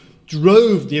they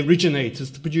drove the originators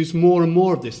to produce more and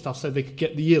more of this stuff so they could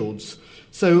get the yields.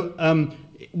 So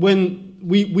when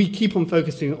we keep on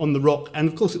focusing on the Rock, and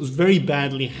of course it was very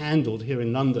badly handled here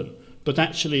in London, but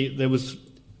actually there was,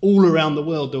 all around the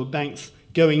world, there were banks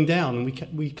going down, and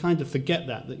we kind of forget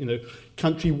that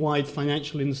countrywide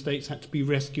financial estates had to be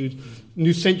rescued.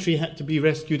 New Century had to be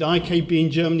rescued. IKB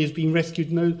in Germany has been rescued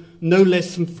no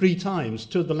less than 3 times.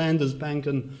 Two of the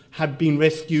Landesbanken have been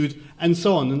rescued, and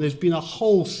so on. And there's been a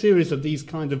whole series of these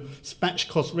kind of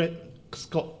spatchcock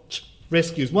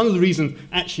rescues. One of the reasons,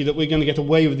 actually, that we're going to get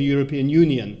away with the European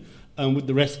Union with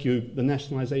the rescue, the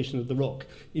nationalisation of the ROC,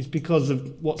 is because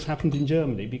of what's happened in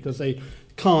Germany, because they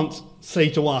can't say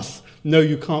to us, no,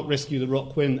 you can't rescue the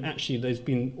ROC, when actually there's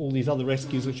been all these other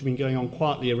rescues which have been going on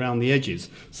quietly around the edges.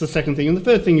 It's the second thing. And the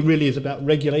third thing really is about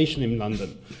regulation in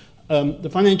London. The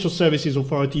Financial Services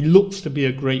Authority looks to be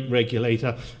a great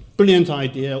regulator. Brilliant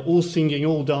idea, all singing,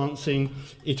 all dancing.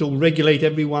 It'll regulate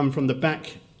everyone from the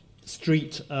back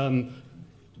street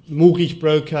mortgage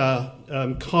broker,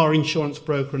 car insurance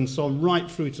broker, and so on, right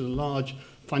through to the large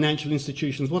financial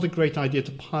institutions. What a great idea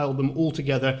to pile them all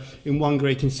together in one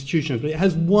great institution. But it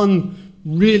has one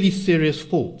really serious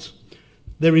fault.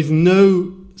 There is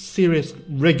no serious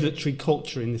regulatory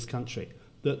culture in this country.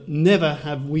 That never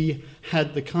have we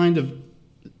had the kind of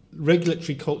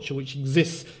regulatory culture which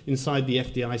exists inside the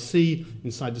FDIC,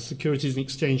 inside the Securities and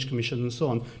Exchange Commission, and so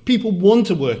on. People want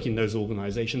to work in those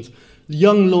organisations.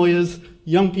 Young lawyers,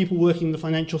 young people working in the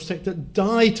financial sector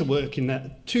die to work in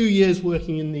that. 2 years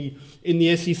working in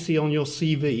the SEC on your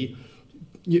CV,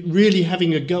 really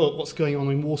having a go at what's going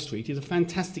on in Wall Street is a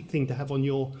fantastic thing to have on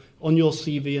your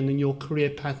CV and in your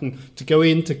career pattern, to go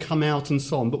in, to come out, and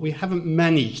so on. But we haven't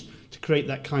managed to create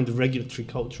that kind of regulatory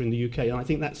culture in the UK, and I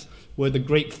think that's where the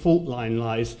great fault line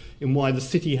lies in why the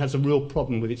city has a real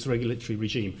problem with its regulatory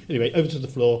regime. Anyway, over to the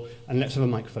floor, and let's have a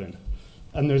microphone.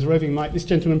 And there's a roving mic. This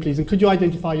gentleman, please. And could you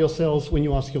identify yourselves when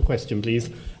you ask your question, please?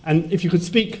 And if you could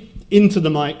speak into the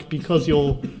mic, because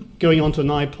you're going onto an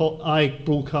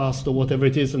iBroadcast or whatever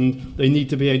it is, and they need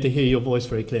to be able to hear your voice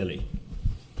very clearly.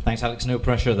 Thanks, Alex. No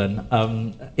pressure then.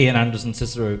 Ian Anderson,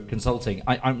 Cicero Consulting.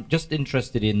 I'm just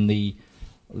interested in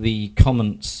the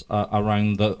comments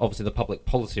around obviously the public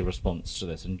policy response to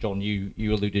this, and John,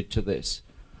 you alluded to this,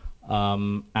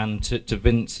 and to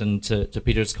Vince and to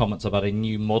Peter's comments about a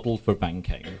new model for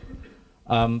banking.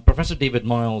 Professor David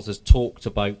Miles has talked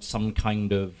about some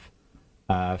kind of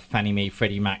Fannie Mae,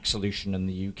 Freddie Mac solution in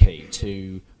the UK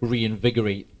to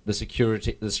reinvigorate the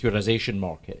securitization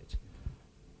market.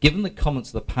 Given the comments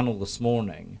of the panel this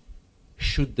morning,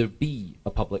 should there be a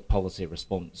public policy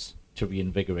response to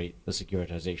reinvigorate the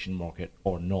securitization market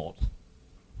or not?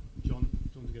 John,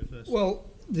 do you want to go first? Well,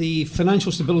 the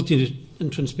Financial Stability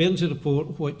and Transparency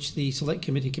Report, which the Select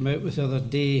Committee came out with the other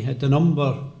day, had a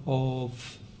number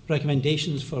of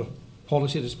recommendations for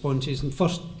policy responses. And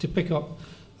first, to pick up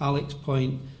Alex's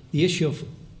point, the issue of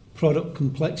product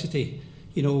complexity.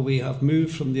 You know, we have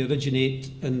moved from the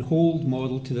originate and hold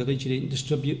model to the originate and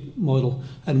distribute model.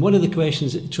 And one of the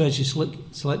questions that the Treasury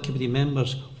Select Committee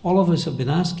members, all of us have been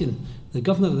asking the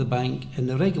Governor of the Bank and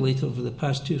the regulator over the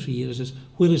past 2 or 3 years is,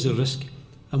 where is the risk?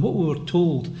 And what we were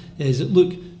told is that,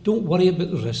 look, don't worry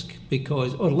about the risk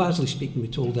because, or largely speaking, we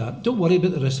told that, don't worry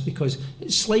about the risk because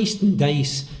it's sliced and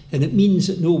diced and it means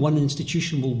that no one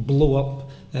institution will blow up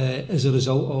as a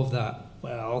result of that.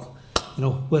 Well, you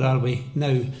know, where are we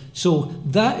now? So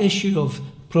that issue of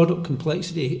product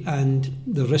complexity and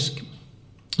the risk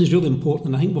is really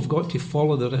important. I think we've got to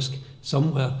follow the risk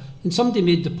somewhere. And somebody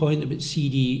made the point about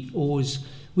CDOs.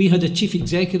 We had a chief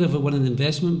executive of one of the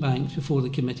investment banks before the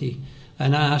committee,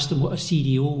 and I asked him what a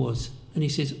CDO was. And he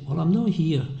says, well, I'm not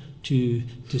here to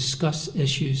discuss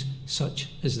issues such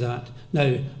as that.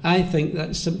 Now, I think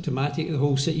that's symptomatic of the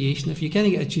whole situation. If you can't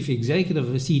get a chief executive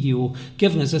of a CDO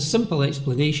giving us a simple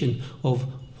explanation of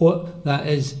what that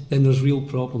is, then there's real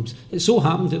problems. It so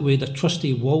happened that we had a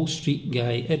trusty Wall Street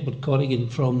guy, Edward Corrigan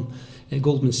from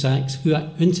Goldman Sachs, who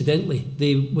incidentally,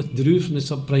 they withdrew from the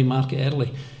subprime market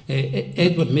early.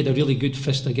 Edward made a really good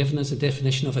fist of giving us a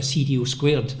definition of a CDO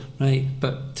squared, right?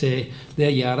 But there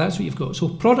you are, that's what you've got. So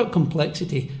product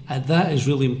complexity, that is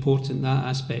really important, that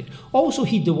aspect. Also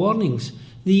heed the warnings.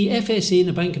 The FSA and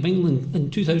the Bank of England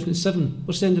in 2007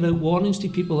 were sending out warnings to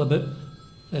people about,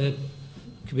 could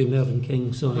be Mervyn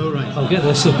King, sorry. Oh, right. I'll get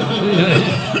this.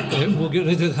 We'll get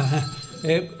rid of that.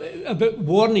 About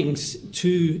warnings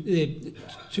to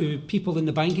people in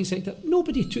the banking sector.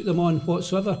 Nobody took them on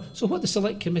whatsoever. So what the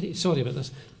Select Committee, sorry about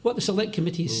this, what the Select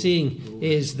Committee is saying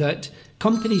is that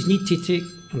companies need to take,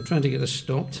 I'm trying to get this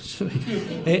stopped,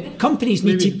 sorry. Companies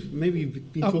need to... Maybe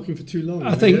you've been talking for too long.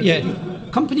 I think, yeah.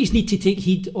 Companies need to take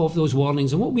heed of those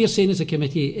warnings. And what we are saying as a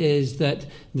committee is that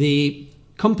the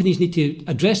companies need to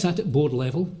address that at board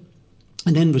level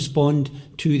and then respond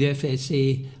to the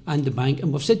FSA and the bank.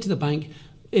 And we've said to the bank,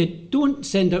 don't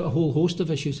send out a whole host of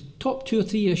issues. Top 2 or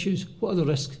 3 issues, what are the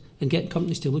risks? And get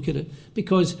companies to look at it.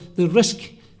 Because the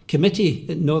risk committee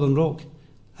at Northern Rock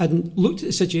hadn't looked at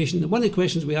the situation. One of the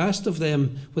questions we asked of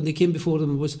them when they came before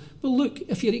them was, well, look,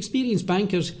 if you're experienced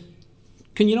bankers,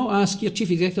 can you not ask your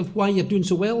chief executive why you're doing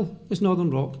so well as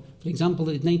Northern Rock? For example,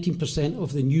 they had 19%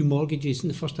 of the new mortgages in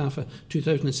the first half of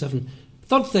 2007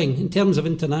 Third thing, in terms of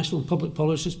international and public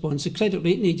policy response, the credit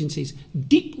rating agencies,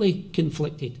 deeply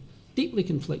conflicted.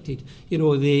 You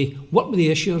know, they work with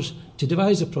the issuers to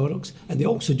devise the products, and they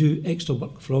also do extra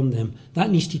work from them. That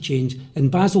needs to change. In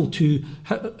Basel II,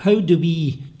 how do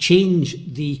we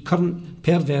change the current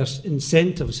perverse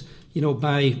incentives, you know,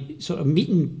 by sort of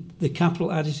meeting the capital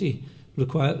adequacy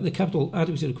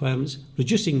requirements,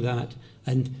 reducing that,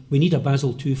 and we need a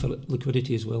Basel II for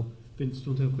liquidity as well. Vince,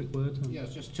 do you want to have a quick word?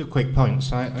 Yes, just 2 quick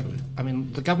points. I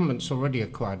mean, the government's already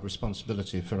acquired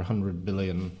responsibility for £100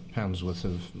 billion worth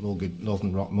of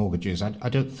Northern Rock mortgages. I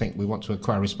don't think we want to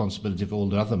acquire responsibility for all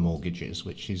the other mortgages,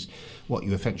 which is what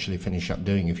you eventually finish up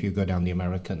doing if you go down the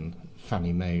American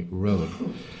Fannie Mae road.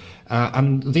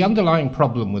 And the underlying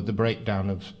problem with the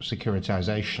breakdown of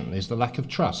securitization is the lack of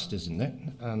trust, isn't it?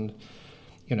 And,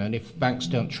 you know, and if banks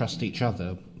don't trust each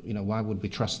other, you know, why would we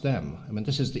trust them? I mean,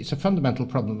 it's a fundamental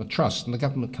problem of trust, and the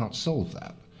government can't solve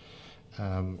that.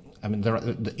 I mean,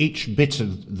 each bit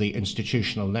of the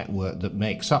institutional network that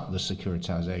makes up the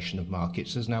securitization of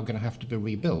markets is now going to have to be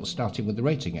rebuilt, starting with the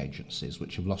rating agencies,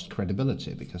 which have lost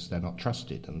credibility because they're not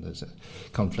trusted, and there's a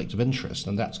conflict of interest,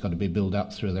 and that's got to be built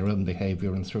up through their own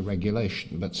behaviour and through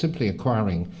regulation. But simply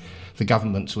acquiring the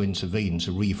government to intervene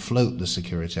to refloat the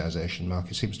securitization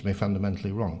market seems to me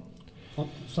fundamentally wrong.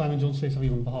 Simon, do you want to say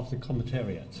something on behalf of the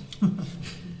commentariat?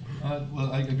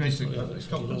 Well, I basically, I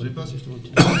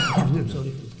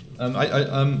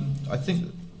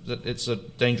think that it's a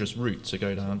dangerous route to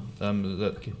go down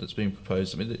that's being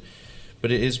proposed. I mean,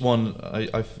 but it is one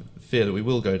I fear that we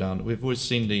will go down. We've always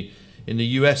seen in the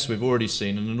US, we've already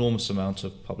seen an enormous amount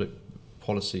of public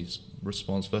policies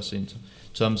response, firstly in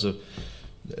terms of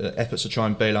efforts to try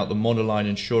and bail out the monoline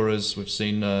insurers. We've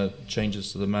seen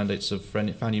changes to the mandates of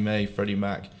Fannie Mae, Freddie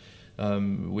Mac.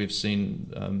 We've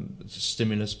seen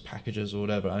stimulus packages or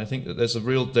whatever. And I think that there's a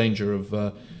real danger of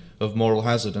moral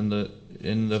hazard in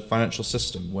the financial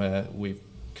system, where we've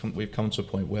come to a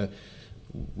point where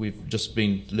we've just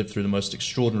lived through the most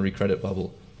extraordinary credit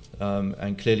bubble,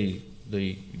 and clearly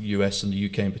the US and the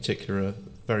UK in particular are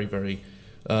very, very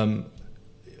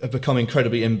have become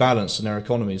incredibly imbalanced in their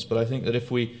economies. But I think that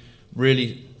if we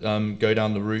really go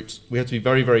down the route, we have to be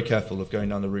very, very careful of going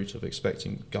down the route of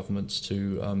expecting governments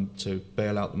to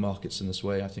bail out the markets in this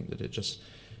way. I think that it's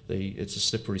a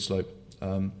slippery slope,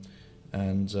 and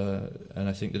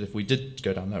I think that if we did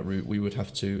go down that route, we would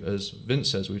have to, as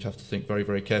Vince says, we would have to think very,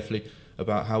 very carefully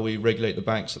about how we regulate the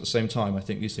banks at the same time. I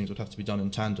think these things would have to be done in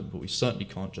tandem, but we certainly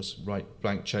can't just write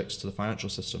blank checks to the financial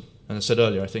system. And I said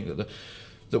earlier, I think that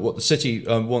what the city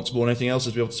wants more than anything else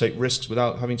is to be able to take risks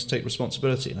without having to take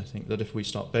responsibility. And I think that if we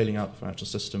start bailing out the financial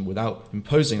system without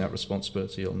imposing that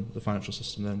responsibility on the financial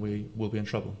system, then we will be in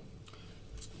trouble.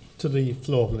 To the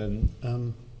floor then.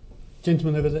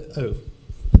 Gentleman over there. Oh.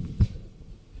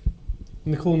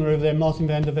 In the corner over there, Martin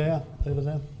van der Veer, over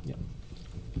there. Yeah.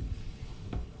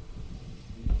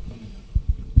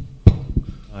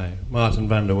 Hi, Martin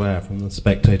van der Veer from The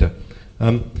Spectator.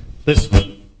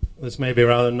 This may be a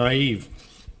rather naive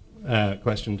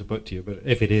question to put to you, but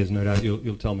if it is, no doubt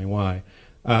you'll tell me why.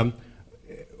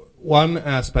 One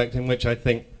aspect in which I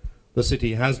think the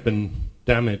city has been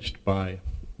damaged by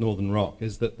Northern Rock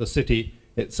is that the city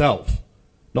itself,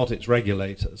 not its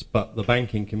regulators, but the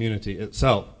banking community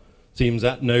itself, seems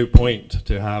at no point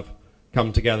to have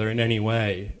come together in any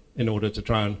way in order to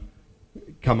try and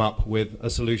come up with a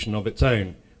solution of its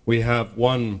own. We have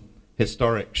one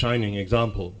historic shining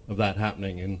example of that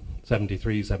happening in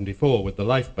 73, 74 with the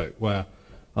lifeboat, where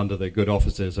under the good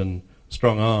offices and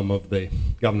strong arm of the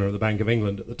governor of the Bank of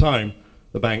England at the time,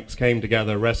 the banks came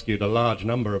together, rescued a large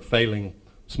number of failing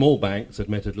small banks,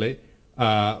 admittedly,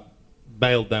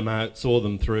 bailed them out, saw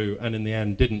them through, and in the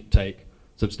end didn't take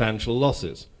substantial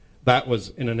losses. That was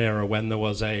in an era when there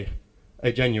was a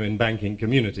genuine banking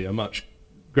community, a much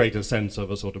greater sense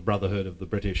of a sort of brotherhood of the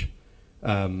British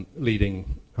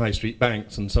leading high street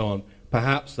banks and so on.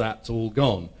 Perhaps that's all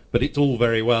gone, but it's all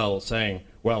very well saying,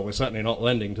 well, we're certainly not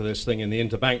lending to this thing in the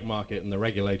interbank market and the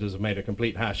regulators have made a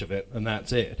complete hash of it and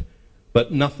that's it.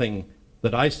 But nothing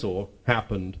that I saw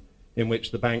happened in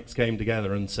which the banks came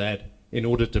together and said, in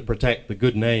order to protect the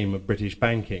good name of British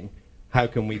banking, how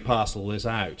can we parcel this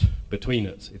out between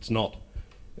us? It's not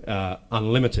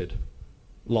unlimited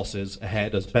losses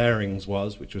ahead, as Barings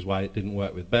was, which was why it didn't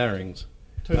work with Barings.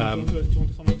 Tony, do you want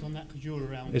to comment on that, because you're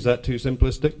around? Is that too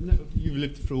simplistic? No, you've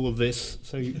lived through all of this,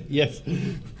 so yes.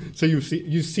 So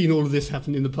you've seen all of this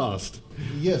happen in the past.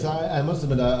 Yes, I must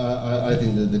admit, I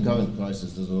think that the current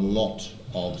crisis has a lot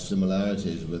of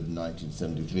similarities with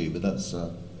 1973, but that's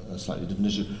a slightly different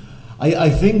issue. I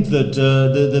think that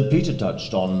that Peter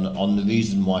touched on the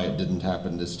reason why it didn't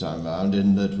happen this time around,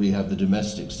 in that we have the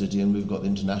domestic city and we've got the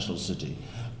international city.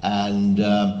 And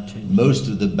most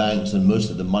of the banks and most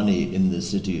of the money in the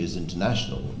city is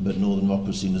international, but Northern Rock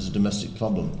was seen as a domestic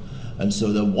problem. And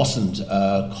so there wasn't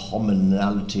a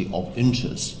commonality of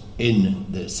interest in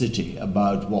the city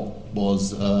about what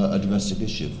was a domestic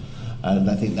issue. And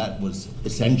I think that was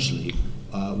essentially,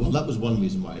 that was one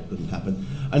reason why it couldn't happen.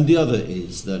 And the other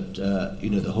is that,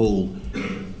 the whole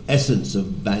essence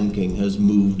of banking has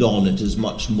moved on. It is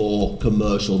much more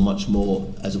commercial, much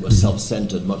more, as it were,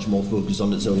 self-centered, much more focused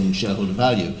on its own shareholder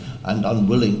value, and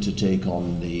unwilling to take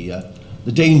on the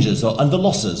dangers and the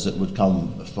losses that would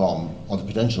come from, or the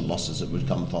potential losses that would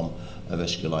come from a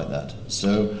rescue like that.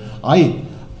 So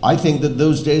I think that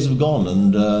those days have gone,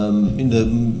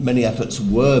 and many efforts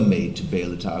were made to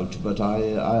bail it out, but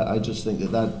I just think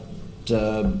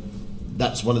that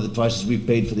that's one of the prices we've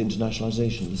paid for the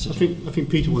internationalisation of the city. I think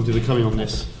Peter wanted to come in on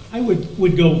this. I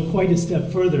would go quite a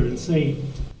step further and say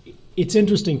it's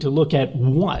interesting to look at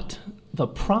what the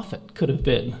profit could have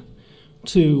been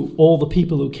to all the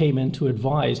people who came in to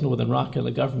advise Northern Rock and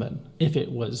the government if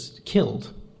it was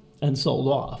killed and sold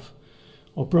off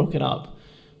or broken up.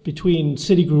 Between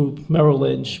Citigroup, Merrill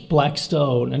Lynch,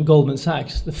 Blackstone, and Goldman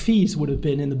Sachs, the fees would have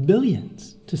been in the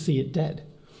billions to see it dead.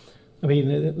 I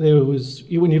mean, there was,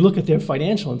 when you look at their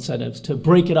financial incentives to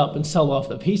break it up and sell off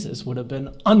the pieces, would have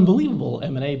been unbelievable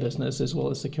M&A business as well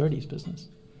as securities business.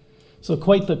 So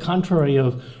quite the contrary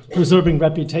of preserving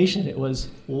reputation, it was,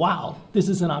 wow, this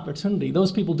is an opportunity.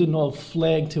 Those people didn't all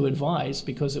flag to advise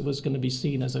because it was going to be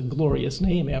seen as a glorious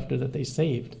name after that they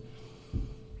saved.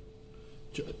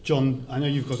 John, I know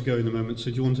you've got to go in a moment, so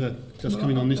do you want to just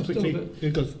come in on this quickly?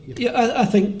 I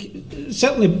think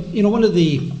certainly, one of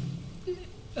the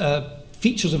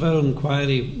features of our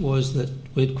inquiry was that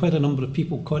we had quite a number of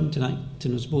people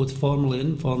contacting us, both formally and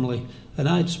informally, and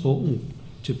I'd spoken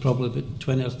to probably about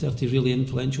 20 or 30 really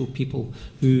influential people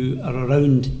who are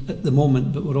around at the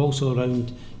moment, but were also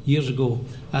around years ago.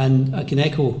 And I can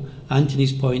echo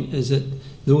Anthony's point, is that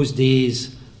those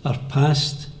days are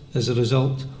past as a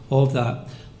result of that.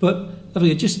 But if I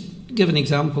could just give an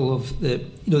example of the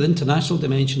international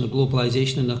dimension of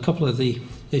globalisation and a couple of the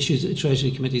issues that the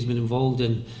Treasury Committee has been involved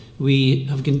in. We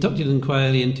have conducted an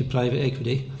inquiry into private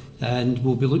equity, and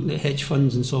we'll be looking at hedge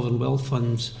funds and sovereign wealth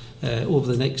funds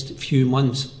over the next few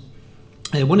months.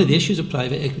 One of the issues of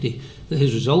private equity that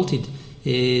has resulted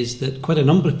is that quite a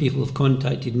number of people have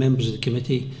contacted members of the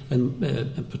committee, and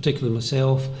particularly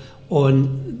myself,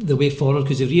 on the way forward,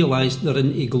 because they realise they're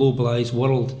in a globalised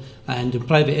world. And in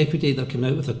private equity, they're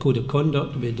coming out with a code of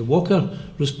conduct. We had the Walker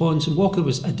response, and Walker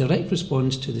was a direct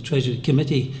response to the Treasury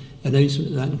Committee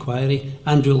announcement of that inquiry.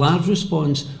 Andrew Lar's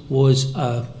response was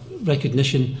a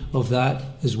recognition of that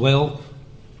as well.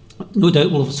 No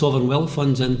doubt we'll have sovereign wealth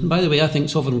funds, and by the way, I think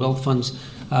sovereign wealth funds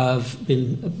have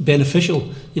been beneficial.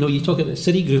 You talk about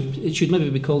Citigroup, it should maybe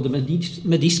be called the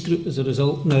Mid-East Group as a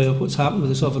result now of what's happened with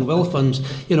the sovereign wealth funds,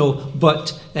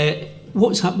 but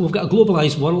what's happened, we've got a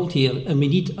globalised world here, and we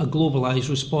need a globalised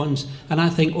response, and I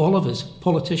think all of us,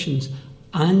 politicians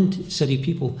and city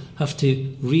people, have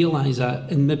to realise that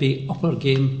and maybe up our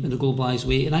game in a globalised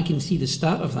way, and I can see the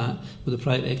start of that with the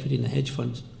private equity and the hedge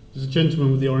funds. There's a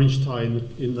gentleman with the orange tie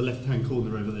in the left-hand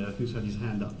corner over there who's had his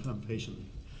hand up patiently.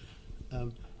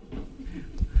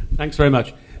 Thanks very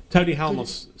much. Tony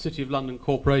Halmos, City of London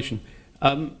Corporation.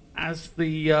 As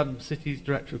the city's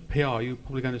director of PR, you're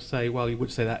probably going to say, well, you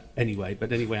would say that anyway,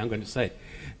 but anyway, I'm going to say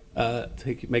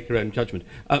it. Make your own judgment.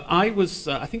 I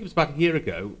think it was about a year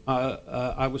ago,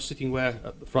 I was sitting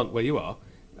at the front where you are,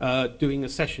 doing a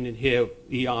session in here,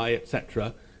 EI,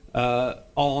 etc.,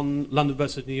 on London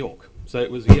versus New York. So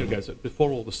it was a year ago, so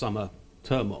before all the summer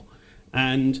turmoil.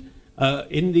 And I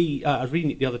was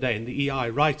reading it the other day in the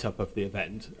EI write-up of the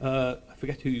event. I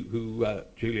forget who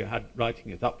Julia had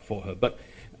writing it up for her, but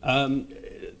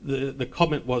the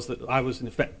comment was that I was in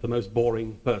effect the most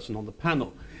boring person on the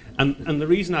panel. And the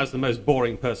reason I was the most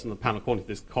boring person on the panel, according to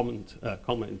this comment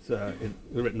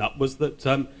written up, was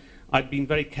that I'd been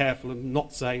very careful in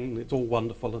not saying it's all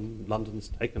wonderful and London's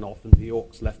taken off and New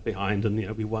York's left behind and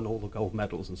we won all the gold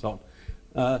medals and so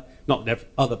on. Not that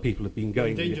other people have been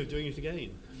going. In danger of doing it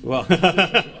again. Well,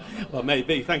 well,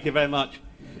 maybe. Thank you very much.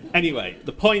 Anyway,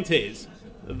 the point is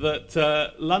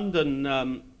that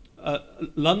London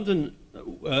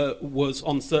was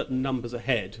on certain numbers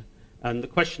ahead, and the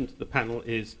question to the panel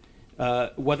is,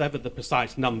 whatever the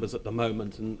precise numbers at the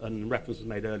moment, and reference was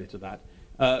made earlier to that,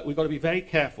 we've got to be very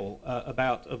careful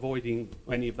about avoiding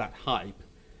any of that hype,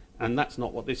 and that's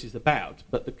not what this is about.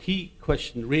 But the key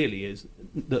question really is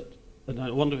that and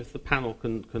I wonder if the panel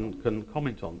can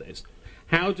comment on this.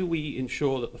 How do we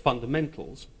ensure that the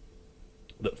fundamentals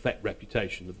that affect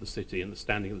reputation of the city and the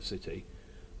standing of the city,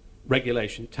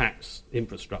 regulation, tax,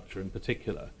 infrastructure in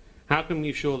particular, how can we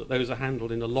ensure that those are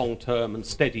handled in a long-term and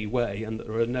steady way and that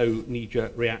there are no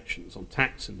knee-jerk reactions on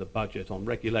tax in the budget, on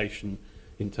regulation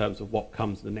in terms of what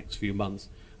comes in the next few months,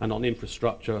 and on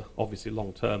infrastructure, obviously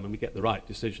long-term, and we get the right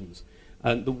decisions?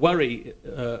 And the worry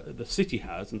the city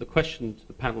has, and the question to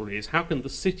the panel is, how can the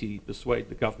city persuade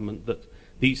the government that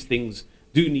these things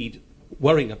do need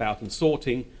worrying about and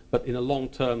sorting, but in a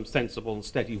long-term, sensible and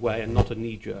steady way and not a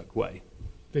knee-jerk way?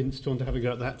 Vince, do you want to have a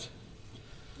go at that?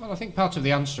 Well, I think part of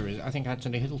the answer is, I think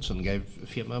Anthony Hiddleton gave a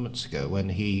few moments ago when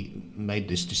he made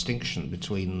this distinction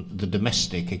between the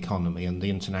domestic economy and the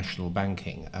international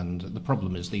banking. And the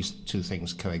problem is these two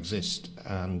things coexist.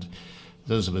 And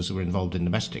those of us who are involved in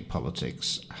domestic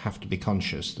politics have to be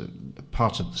conscious that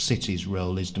part of the city's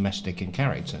role is domestic in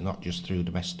character, not just through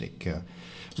domestic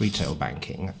retail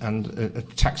banking. And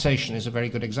taxation is a very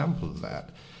good example of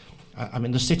that. I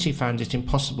mean, the city found it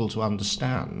impossible to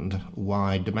understand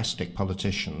why domestic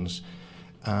politicians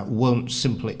won't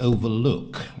simply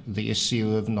overlook the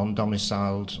issue of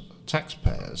non-domiciled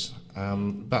taxpayers.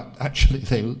 But actually,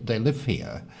 they live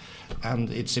here. And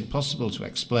it's impossible to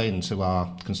explain to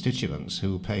our constituents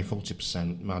who pay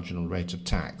 40% marginal rate of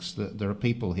tax that there are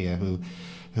people here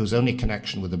whose only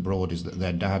connection with abroad is that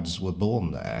their dads were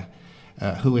born there,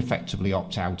 who effectively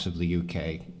opt out of the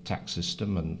UK tax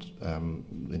system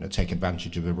and take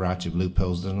advantage of a variety of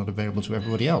loopholes that are not available to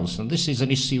everybody else. And this is an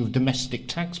issue of domestic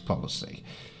tax policy.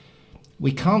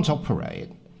 We can't operate.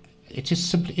 It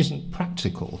simply isn't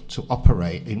practical to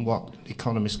operate in what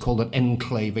economists call an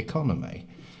enclave economy,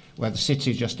 where the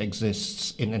city just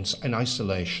exists in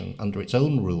isolation under its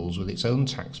own rules with its own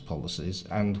tax policies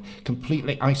and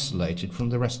completely isolated from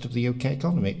the rest of the UK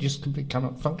economy. It just completely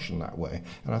cannot function that way.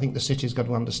 And I think the city's got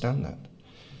to understand that.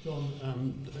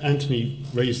 John, Anthony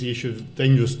raised the issue of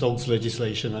dangerous dogs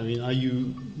legislation. I mean, are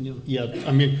you... Yeah,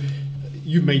 I mean,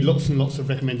 you've made lots and lots of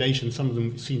recommendations. Some of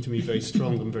them seem to me very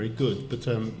strong and very good. But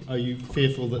are you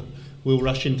fearful that we'll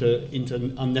rush into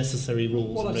unnecessary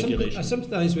rules and regulations? I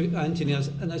sympathise with Anthony,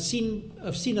 and I've seen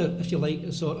if you like,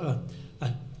 a sort of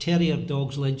a terrier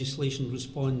dogs legislation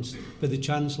response by the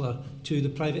Chancellor to the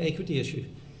private equity issue.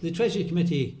 The Treasury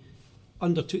Committee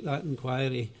undertook that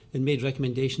inquiry and made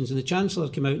recommendations, and the Chancellor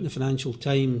came out in the Financial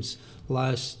Times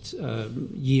last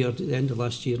year, at the end of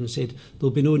last year, and said there'll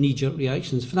be no knee-jerk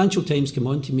reactions. The Financial Times came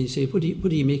on to me and said, what do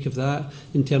you make of that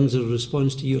in terms of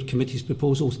response to your committee's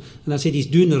proposals? And I said he's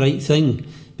doing the right thing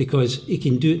because he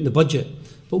can do it in the budget.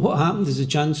 But what happened is the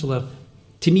Chancellor,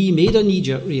 to me, made a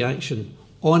knee-jerk reaction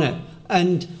on it.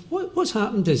 And what's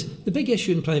happened is the big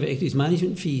issue in private equity is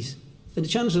management fees, and the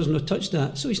Chancellor's not touched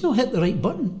that. So he's not hit the right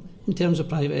button in terms of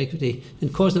private equity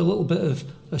and caused a little bit of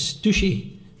a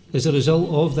stooshy as a result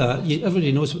of that.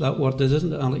 Everybody knows what that word is,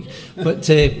 isn't it, Alec? But,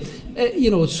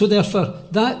 so therefore,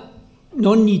 that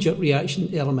non-knee-jerk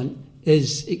reaction element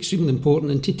is extremely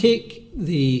important. And to take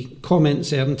the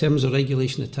comments there in terms of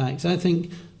regulation of tax, I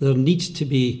think there needs to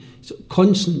be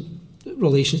constant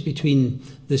relations between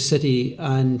the city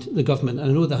and the government.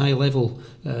 And I know the high-level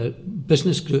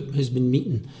business group has been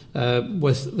meeting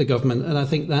with the government, and I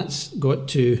think that's got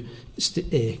to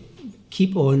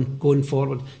keep on going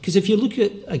forward. Because if you look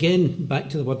at, again, back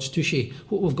to the word stooshy,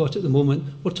 what we've got at the moment,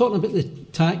 we're talking about the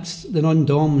tax, the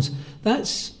non-DOMs,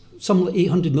 that's something like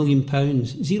 £800 million,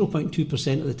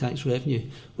 0.2% of the tax revenue.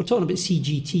 We're talking about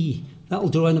CGT, that'll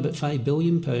draw in about £5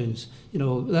 billion.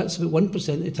 That's about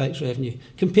 1% of the tax revenue.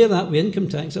 Compare that with income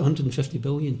tax at 150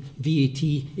 billion, VAT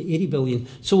at 80 billion.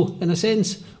 So, in a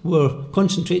sense, we're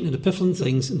concentrating on the piffling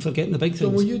things and forgetting the big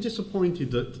things. So were you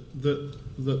disappointed that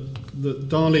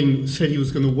Darling said he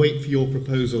was going to wait for your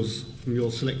proposals from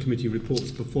your select committee reports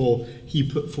before he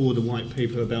put forward a white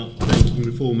paper about banking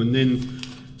reform, and then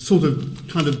sort of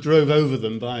kind of drove over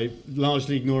them by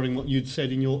largely ignoring what you'd said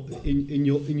from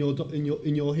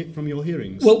your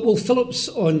hearings? Well, Philip's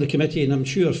on the committee, and I'm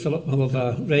sure Philip will have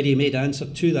a ready-made answer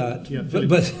to that. Yeah, Philip,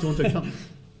 do you want to come?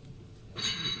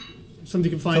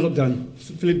 Somebody can find Philip Dunn.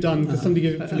 Philip Dunn. Somebody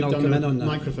give Philip Dunn a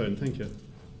microphone. Thank you.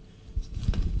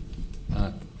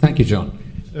 Thank you, John.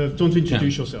 Do you want to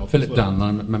introduce yourself? Philip Dunn.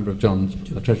 I'm a member of John's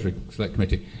Treasury Select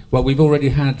Committee. Well, we've already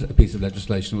had a piece of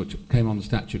legislation which came on the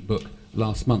statute book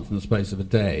last month in the space of a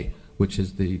day, which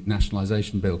is the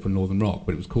nationalisation bill for Northern Rock,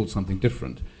 but it was called something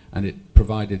different, and it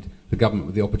provided the government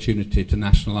with the opportunity to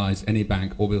nationalise any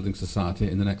bank or building society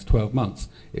in the next 12 months.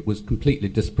 It was completely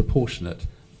disproportionate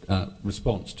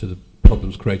response to the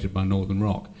problems created by Northern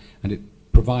Rock, and it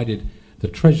provided the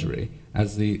Treasury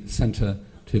as the centre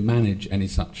to manage any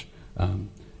such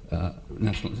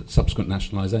subsequent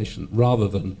nationalisation, rather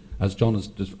than, as John has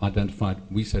identified,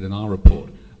 we said in our report,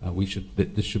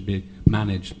 that this should be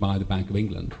managed by the Bank of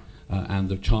England. And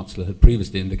the Chancellor had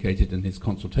previously indicated in his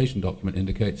consultation document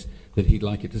indicates that he'd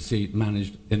like it to see it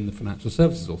managed in the Financial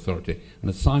Services Authority. And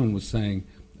as Simon was saying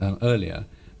earlier,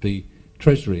 the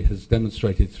Treasury has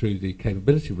demonstrated through the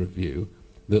capability review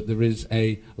that there is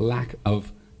a lack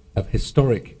of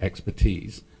historic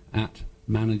expertise at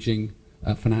managing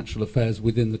financial affairs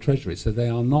within the Treasury. So they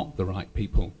are not the right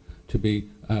people to be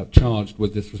charged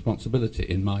with this responsibility,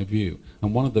 in my view.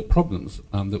 And one of the problems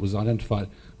that was identified,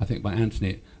 I think, by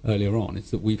Anthony earlier on,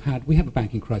 is that we have a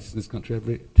banking crisis in this country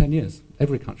every 10 years.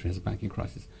 Every country has a banking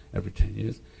crisis every 10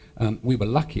 years. We were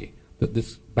lucky that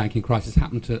this banking crisis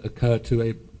happened to occur to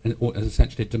an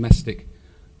essentially domestic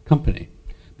company,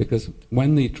 because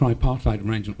when the tripartite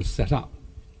arrangement was set up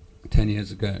 10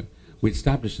 years ago, we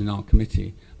established in our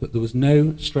committee that there was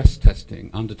no stress testing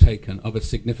undertaken of a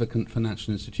significant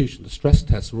financial institution. The stress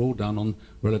tests were all done on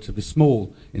relatively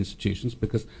small institutions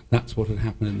because that's what had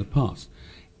happened in the past.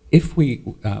 If we,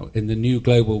 in the new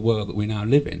global world that we now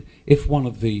live in, if one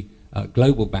of the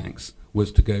global banks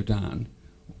was to go down,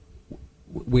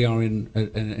 we are in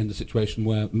the situation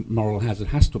where moral hazard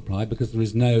has to apply, because there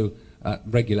is no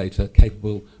regulator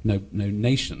capable, no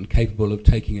nation capable of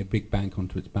taking a big bank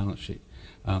onto its balance sheet.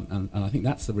 And I think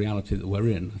that's the reality that we're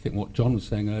in. I think what John was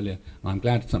saying earlier, and I'm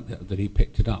glad that he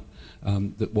picked it up,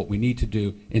 that what we need to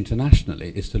do internationally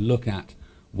is to look at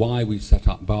why we've set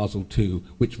up Basel II,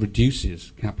 which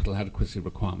reduces capital adequacy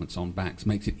requirements on banks,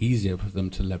 makes it easier for them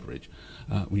to leverage.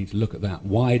 We need to look at that.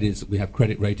 Why it is that we have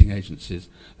credit rating agencies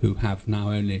who have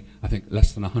now only, I think,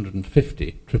 less than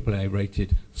 150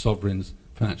 AAA-rated sovereigns,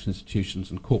 financial institutions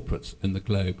and corporates in the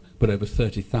globe, but over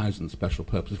 30,000 special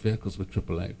purpose vehicles with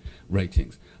AAA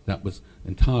ratings. That was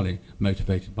entirely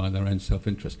motivated by their own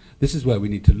self-interest. This is where we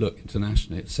need to look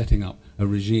internationally at setting up a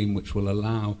regime which will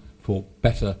allow for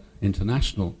better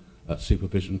international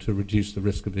supervision to reduce the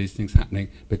risk of these things happening,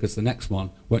 because the next one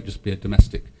won't just be a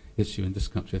domestic issue in this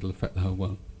country, it'll affect the whole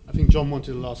world. I think John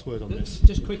wanted the last word on this.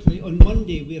 Just quickly, on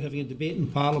Monday we're having a debate in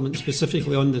Parliament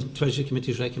specifically on the Treasury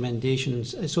Committee's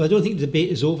recommendations. So I don't think the debate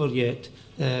is over yet,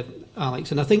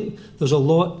 Alex, and I think there's a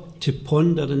lot to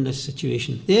ponder in this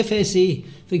situation. The FSA,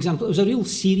 for example, it was a real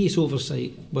serious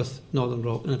oversight with Northern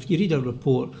Rock, and if you read our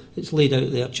report, it's laid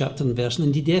out there, chapter and verse, and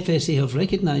indeed the FSA have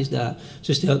recognised that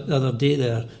just the other day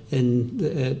there in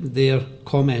their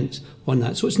comments on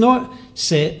that. So it's not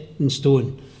set in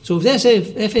stone. So if the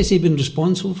FSA been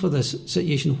responsible for this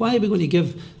situation, why are we going to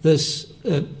give this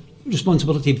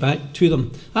responsibility back to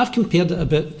them? I've compared it a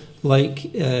bit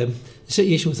like the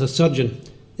situation with a surgeon.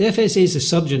 The FSA is a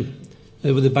surgeon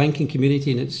with the banking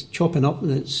community, and it's chopping up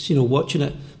and it's watching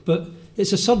it. But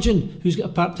it's a surgeon who's got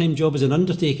a part-time job as an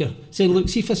undertaker, saying, look,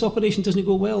 see if this operation doesn't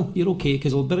go well, you're okay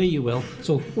because I'll bury you well.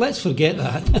 So let's forget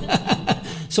that.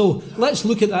 So let's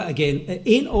look at that again. It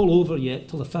ain't all over yet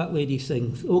till the fat lady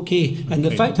sings. Okay, and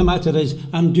the fact of the matter is,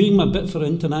 I'm doing my bit for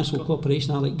international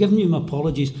cooperation, Alec, giving you my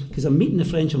apologies, because I'm meeting the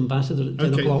French ambassador at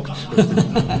 10 o'clock.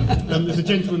 There's a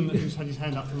gentleman who's had his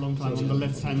hand up for a long time on the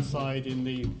left-hand side in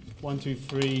the 1, 2,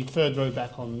 3, third row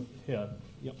back on here.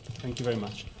 Yep, thank you very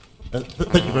much.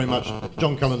 Thank you very much.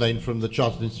 John Cullinane from the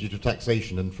Chartered Institute of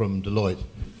Taxation and from Deloitte.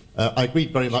 I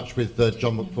agreed very much with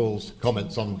John McFall's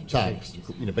comments on tax.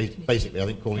 Basically, I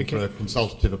think calling for a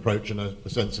consultative approach and a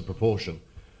sense of proportion.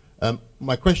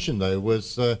 My question, though,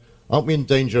 was: aren't we in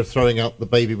danger of throwing out the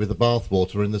baby with the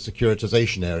bathwater in the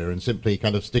securitisation area and simply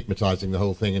kind of stigmatising the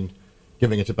whole thing and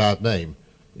giving it a bad name?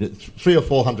 300 or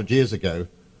 400 years ago,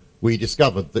 we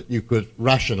discovered that you could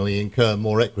rationally incur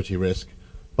more equity risk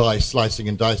by slicing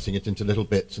and dicing it into little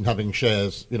bits and having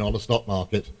shares, on the stock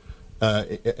market.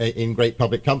 In great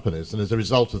public companies, and as a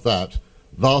result of that,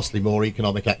 vastly more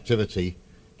economic activity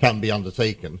can be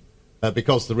undertaken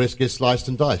because the risk is sliced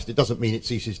and diced. It doesn't mean it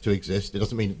ceases to exist. It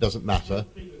doesn't mean it doesn't matter.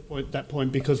 At that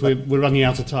point, because we're running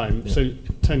out of time. Yeah. So,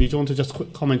 Tony, do you want to just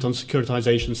quick comment on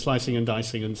securitisation, slicing and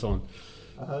dicing, and so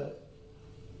on?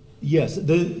 Yes,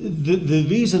 the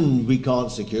reason we can't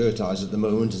securitise at the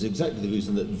moment is exactly the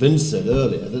reason that Vince said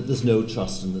earlier, that there's no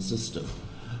trust in the system.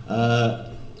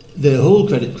 The whole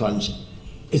credit crunch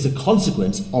is a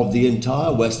consequence of the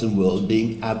entire Western world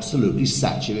being absolutely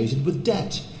saturated with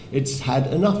debt. It's had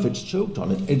enough, it's choked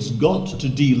on it. It's got to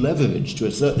deleverage to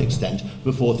a certain extent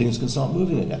before things can start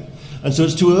moving again. And so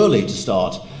it's too early to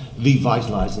start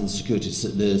revitalising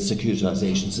the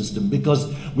securitisation system,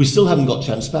 because we still haven't got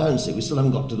transparency, we still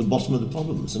haven't got to the bottom of the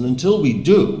problems. And until we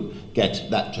do get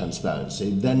that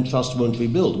transparency, then trust won't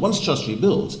rebuild. Once trust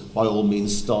rebuilds, by all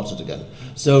means, start it again.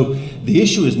 So the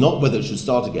issue is not whether it should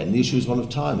start again, the issue is one of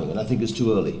timing, and I think it's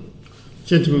too early.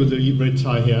 Gentleman with the red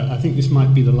tie here, I think this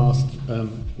might be the last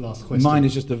question. Mine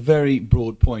is just a very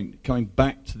broad point, coming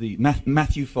back to the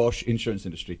Matthew Fosh insurance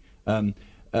industry.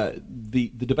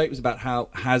 The debate was about how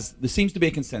there seems to be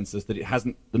a consensus that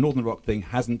the Northern Rock thing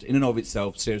hasn't in and of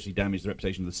itself seriously damaged the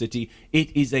reputation of the city.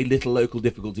 It is a little local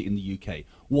difficulty in the UK.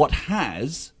 What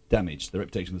has damaged the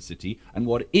reputation of the city, and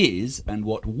what is and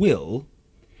what will,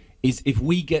 is if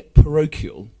we get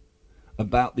parochial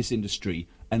about this industry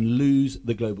and lose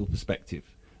the global perspective.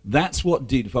 That's what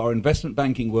did for our investment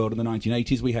banking world in the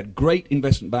 1980s. We had great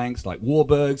investment banks like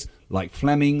Warburg's, like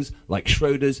Fleming's, like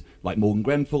Schroders, like Morgan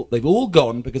Grenfell. They've all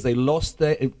gone because they lost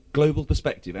their global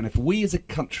perspective. And if we as a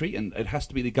country, and it has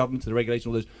to be the government and the regulators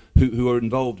and all those who are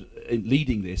involved in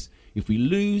leading this, if we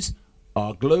lose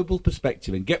our global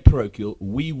perspective and get parochial,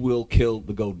 we will kill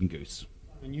the golden goose.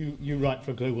 And you write for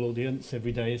a global audience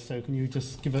every day, so can you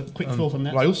just give a quick thought on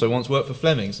that? Well, I also once worked for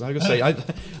Fleming's. I could say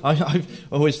I've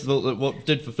always thought that what it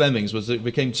did for Fleming's was it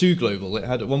became too global. It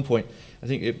had at one point, I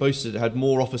think it boasted it had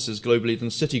more offices globally than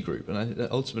Citigroup, and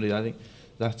ultimately I think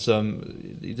that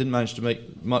it didn't manage to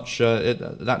make much.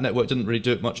 That network didn't really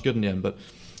do it much good in the end. But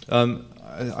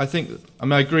I think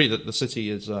I agree that the city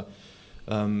is a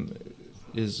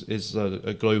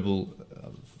global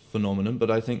phenomenon,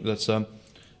 but I think that.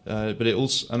 But it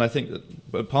also, and I think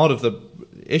that part of the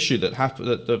issue that happened,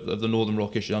 of the Northern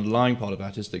Rock issue, underlying part of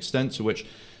that, is the extent to which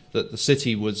that the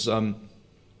city there was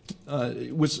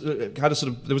a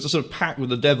sort of pact with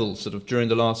the devil, sort of during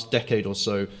the last decade or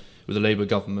so, with the Labour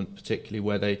government, particularly,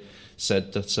 where they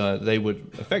said that they would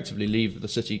effectively leave the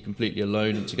city completely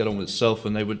alone and to get on with itself,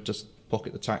 and they would just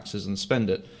pocket the taxes and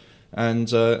spend it.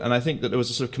 And I think that there was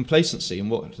a sort of complacency,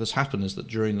 and what has happened is that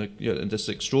during this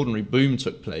extraordinary boom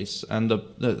took place, and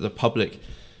the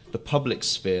public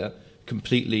sphere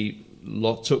completely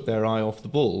took their eye off the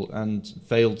ball and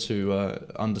failed to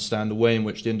understand the way in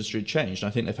which the industry had changed. And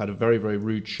I think they've had a very, very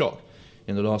rude shock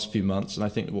in the last few months, and I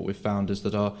think that what we've found is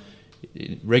that our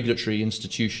regulatory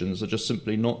institutions are just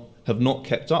simply have not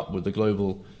kept up with the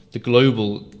global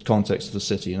context of the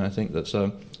city, and I think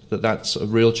that. That's a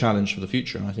real challenge for the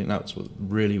future, and I think that's what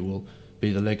really will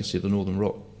be the legacy of the Northern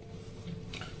Rock.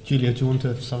 Julia, do you want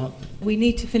to sum up? We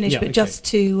need to finish, but okay. Just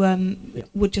to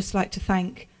would just like to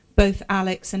thank both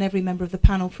Alex and every member of the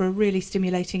panel for a really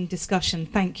stimulating discussion.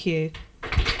 Thank you.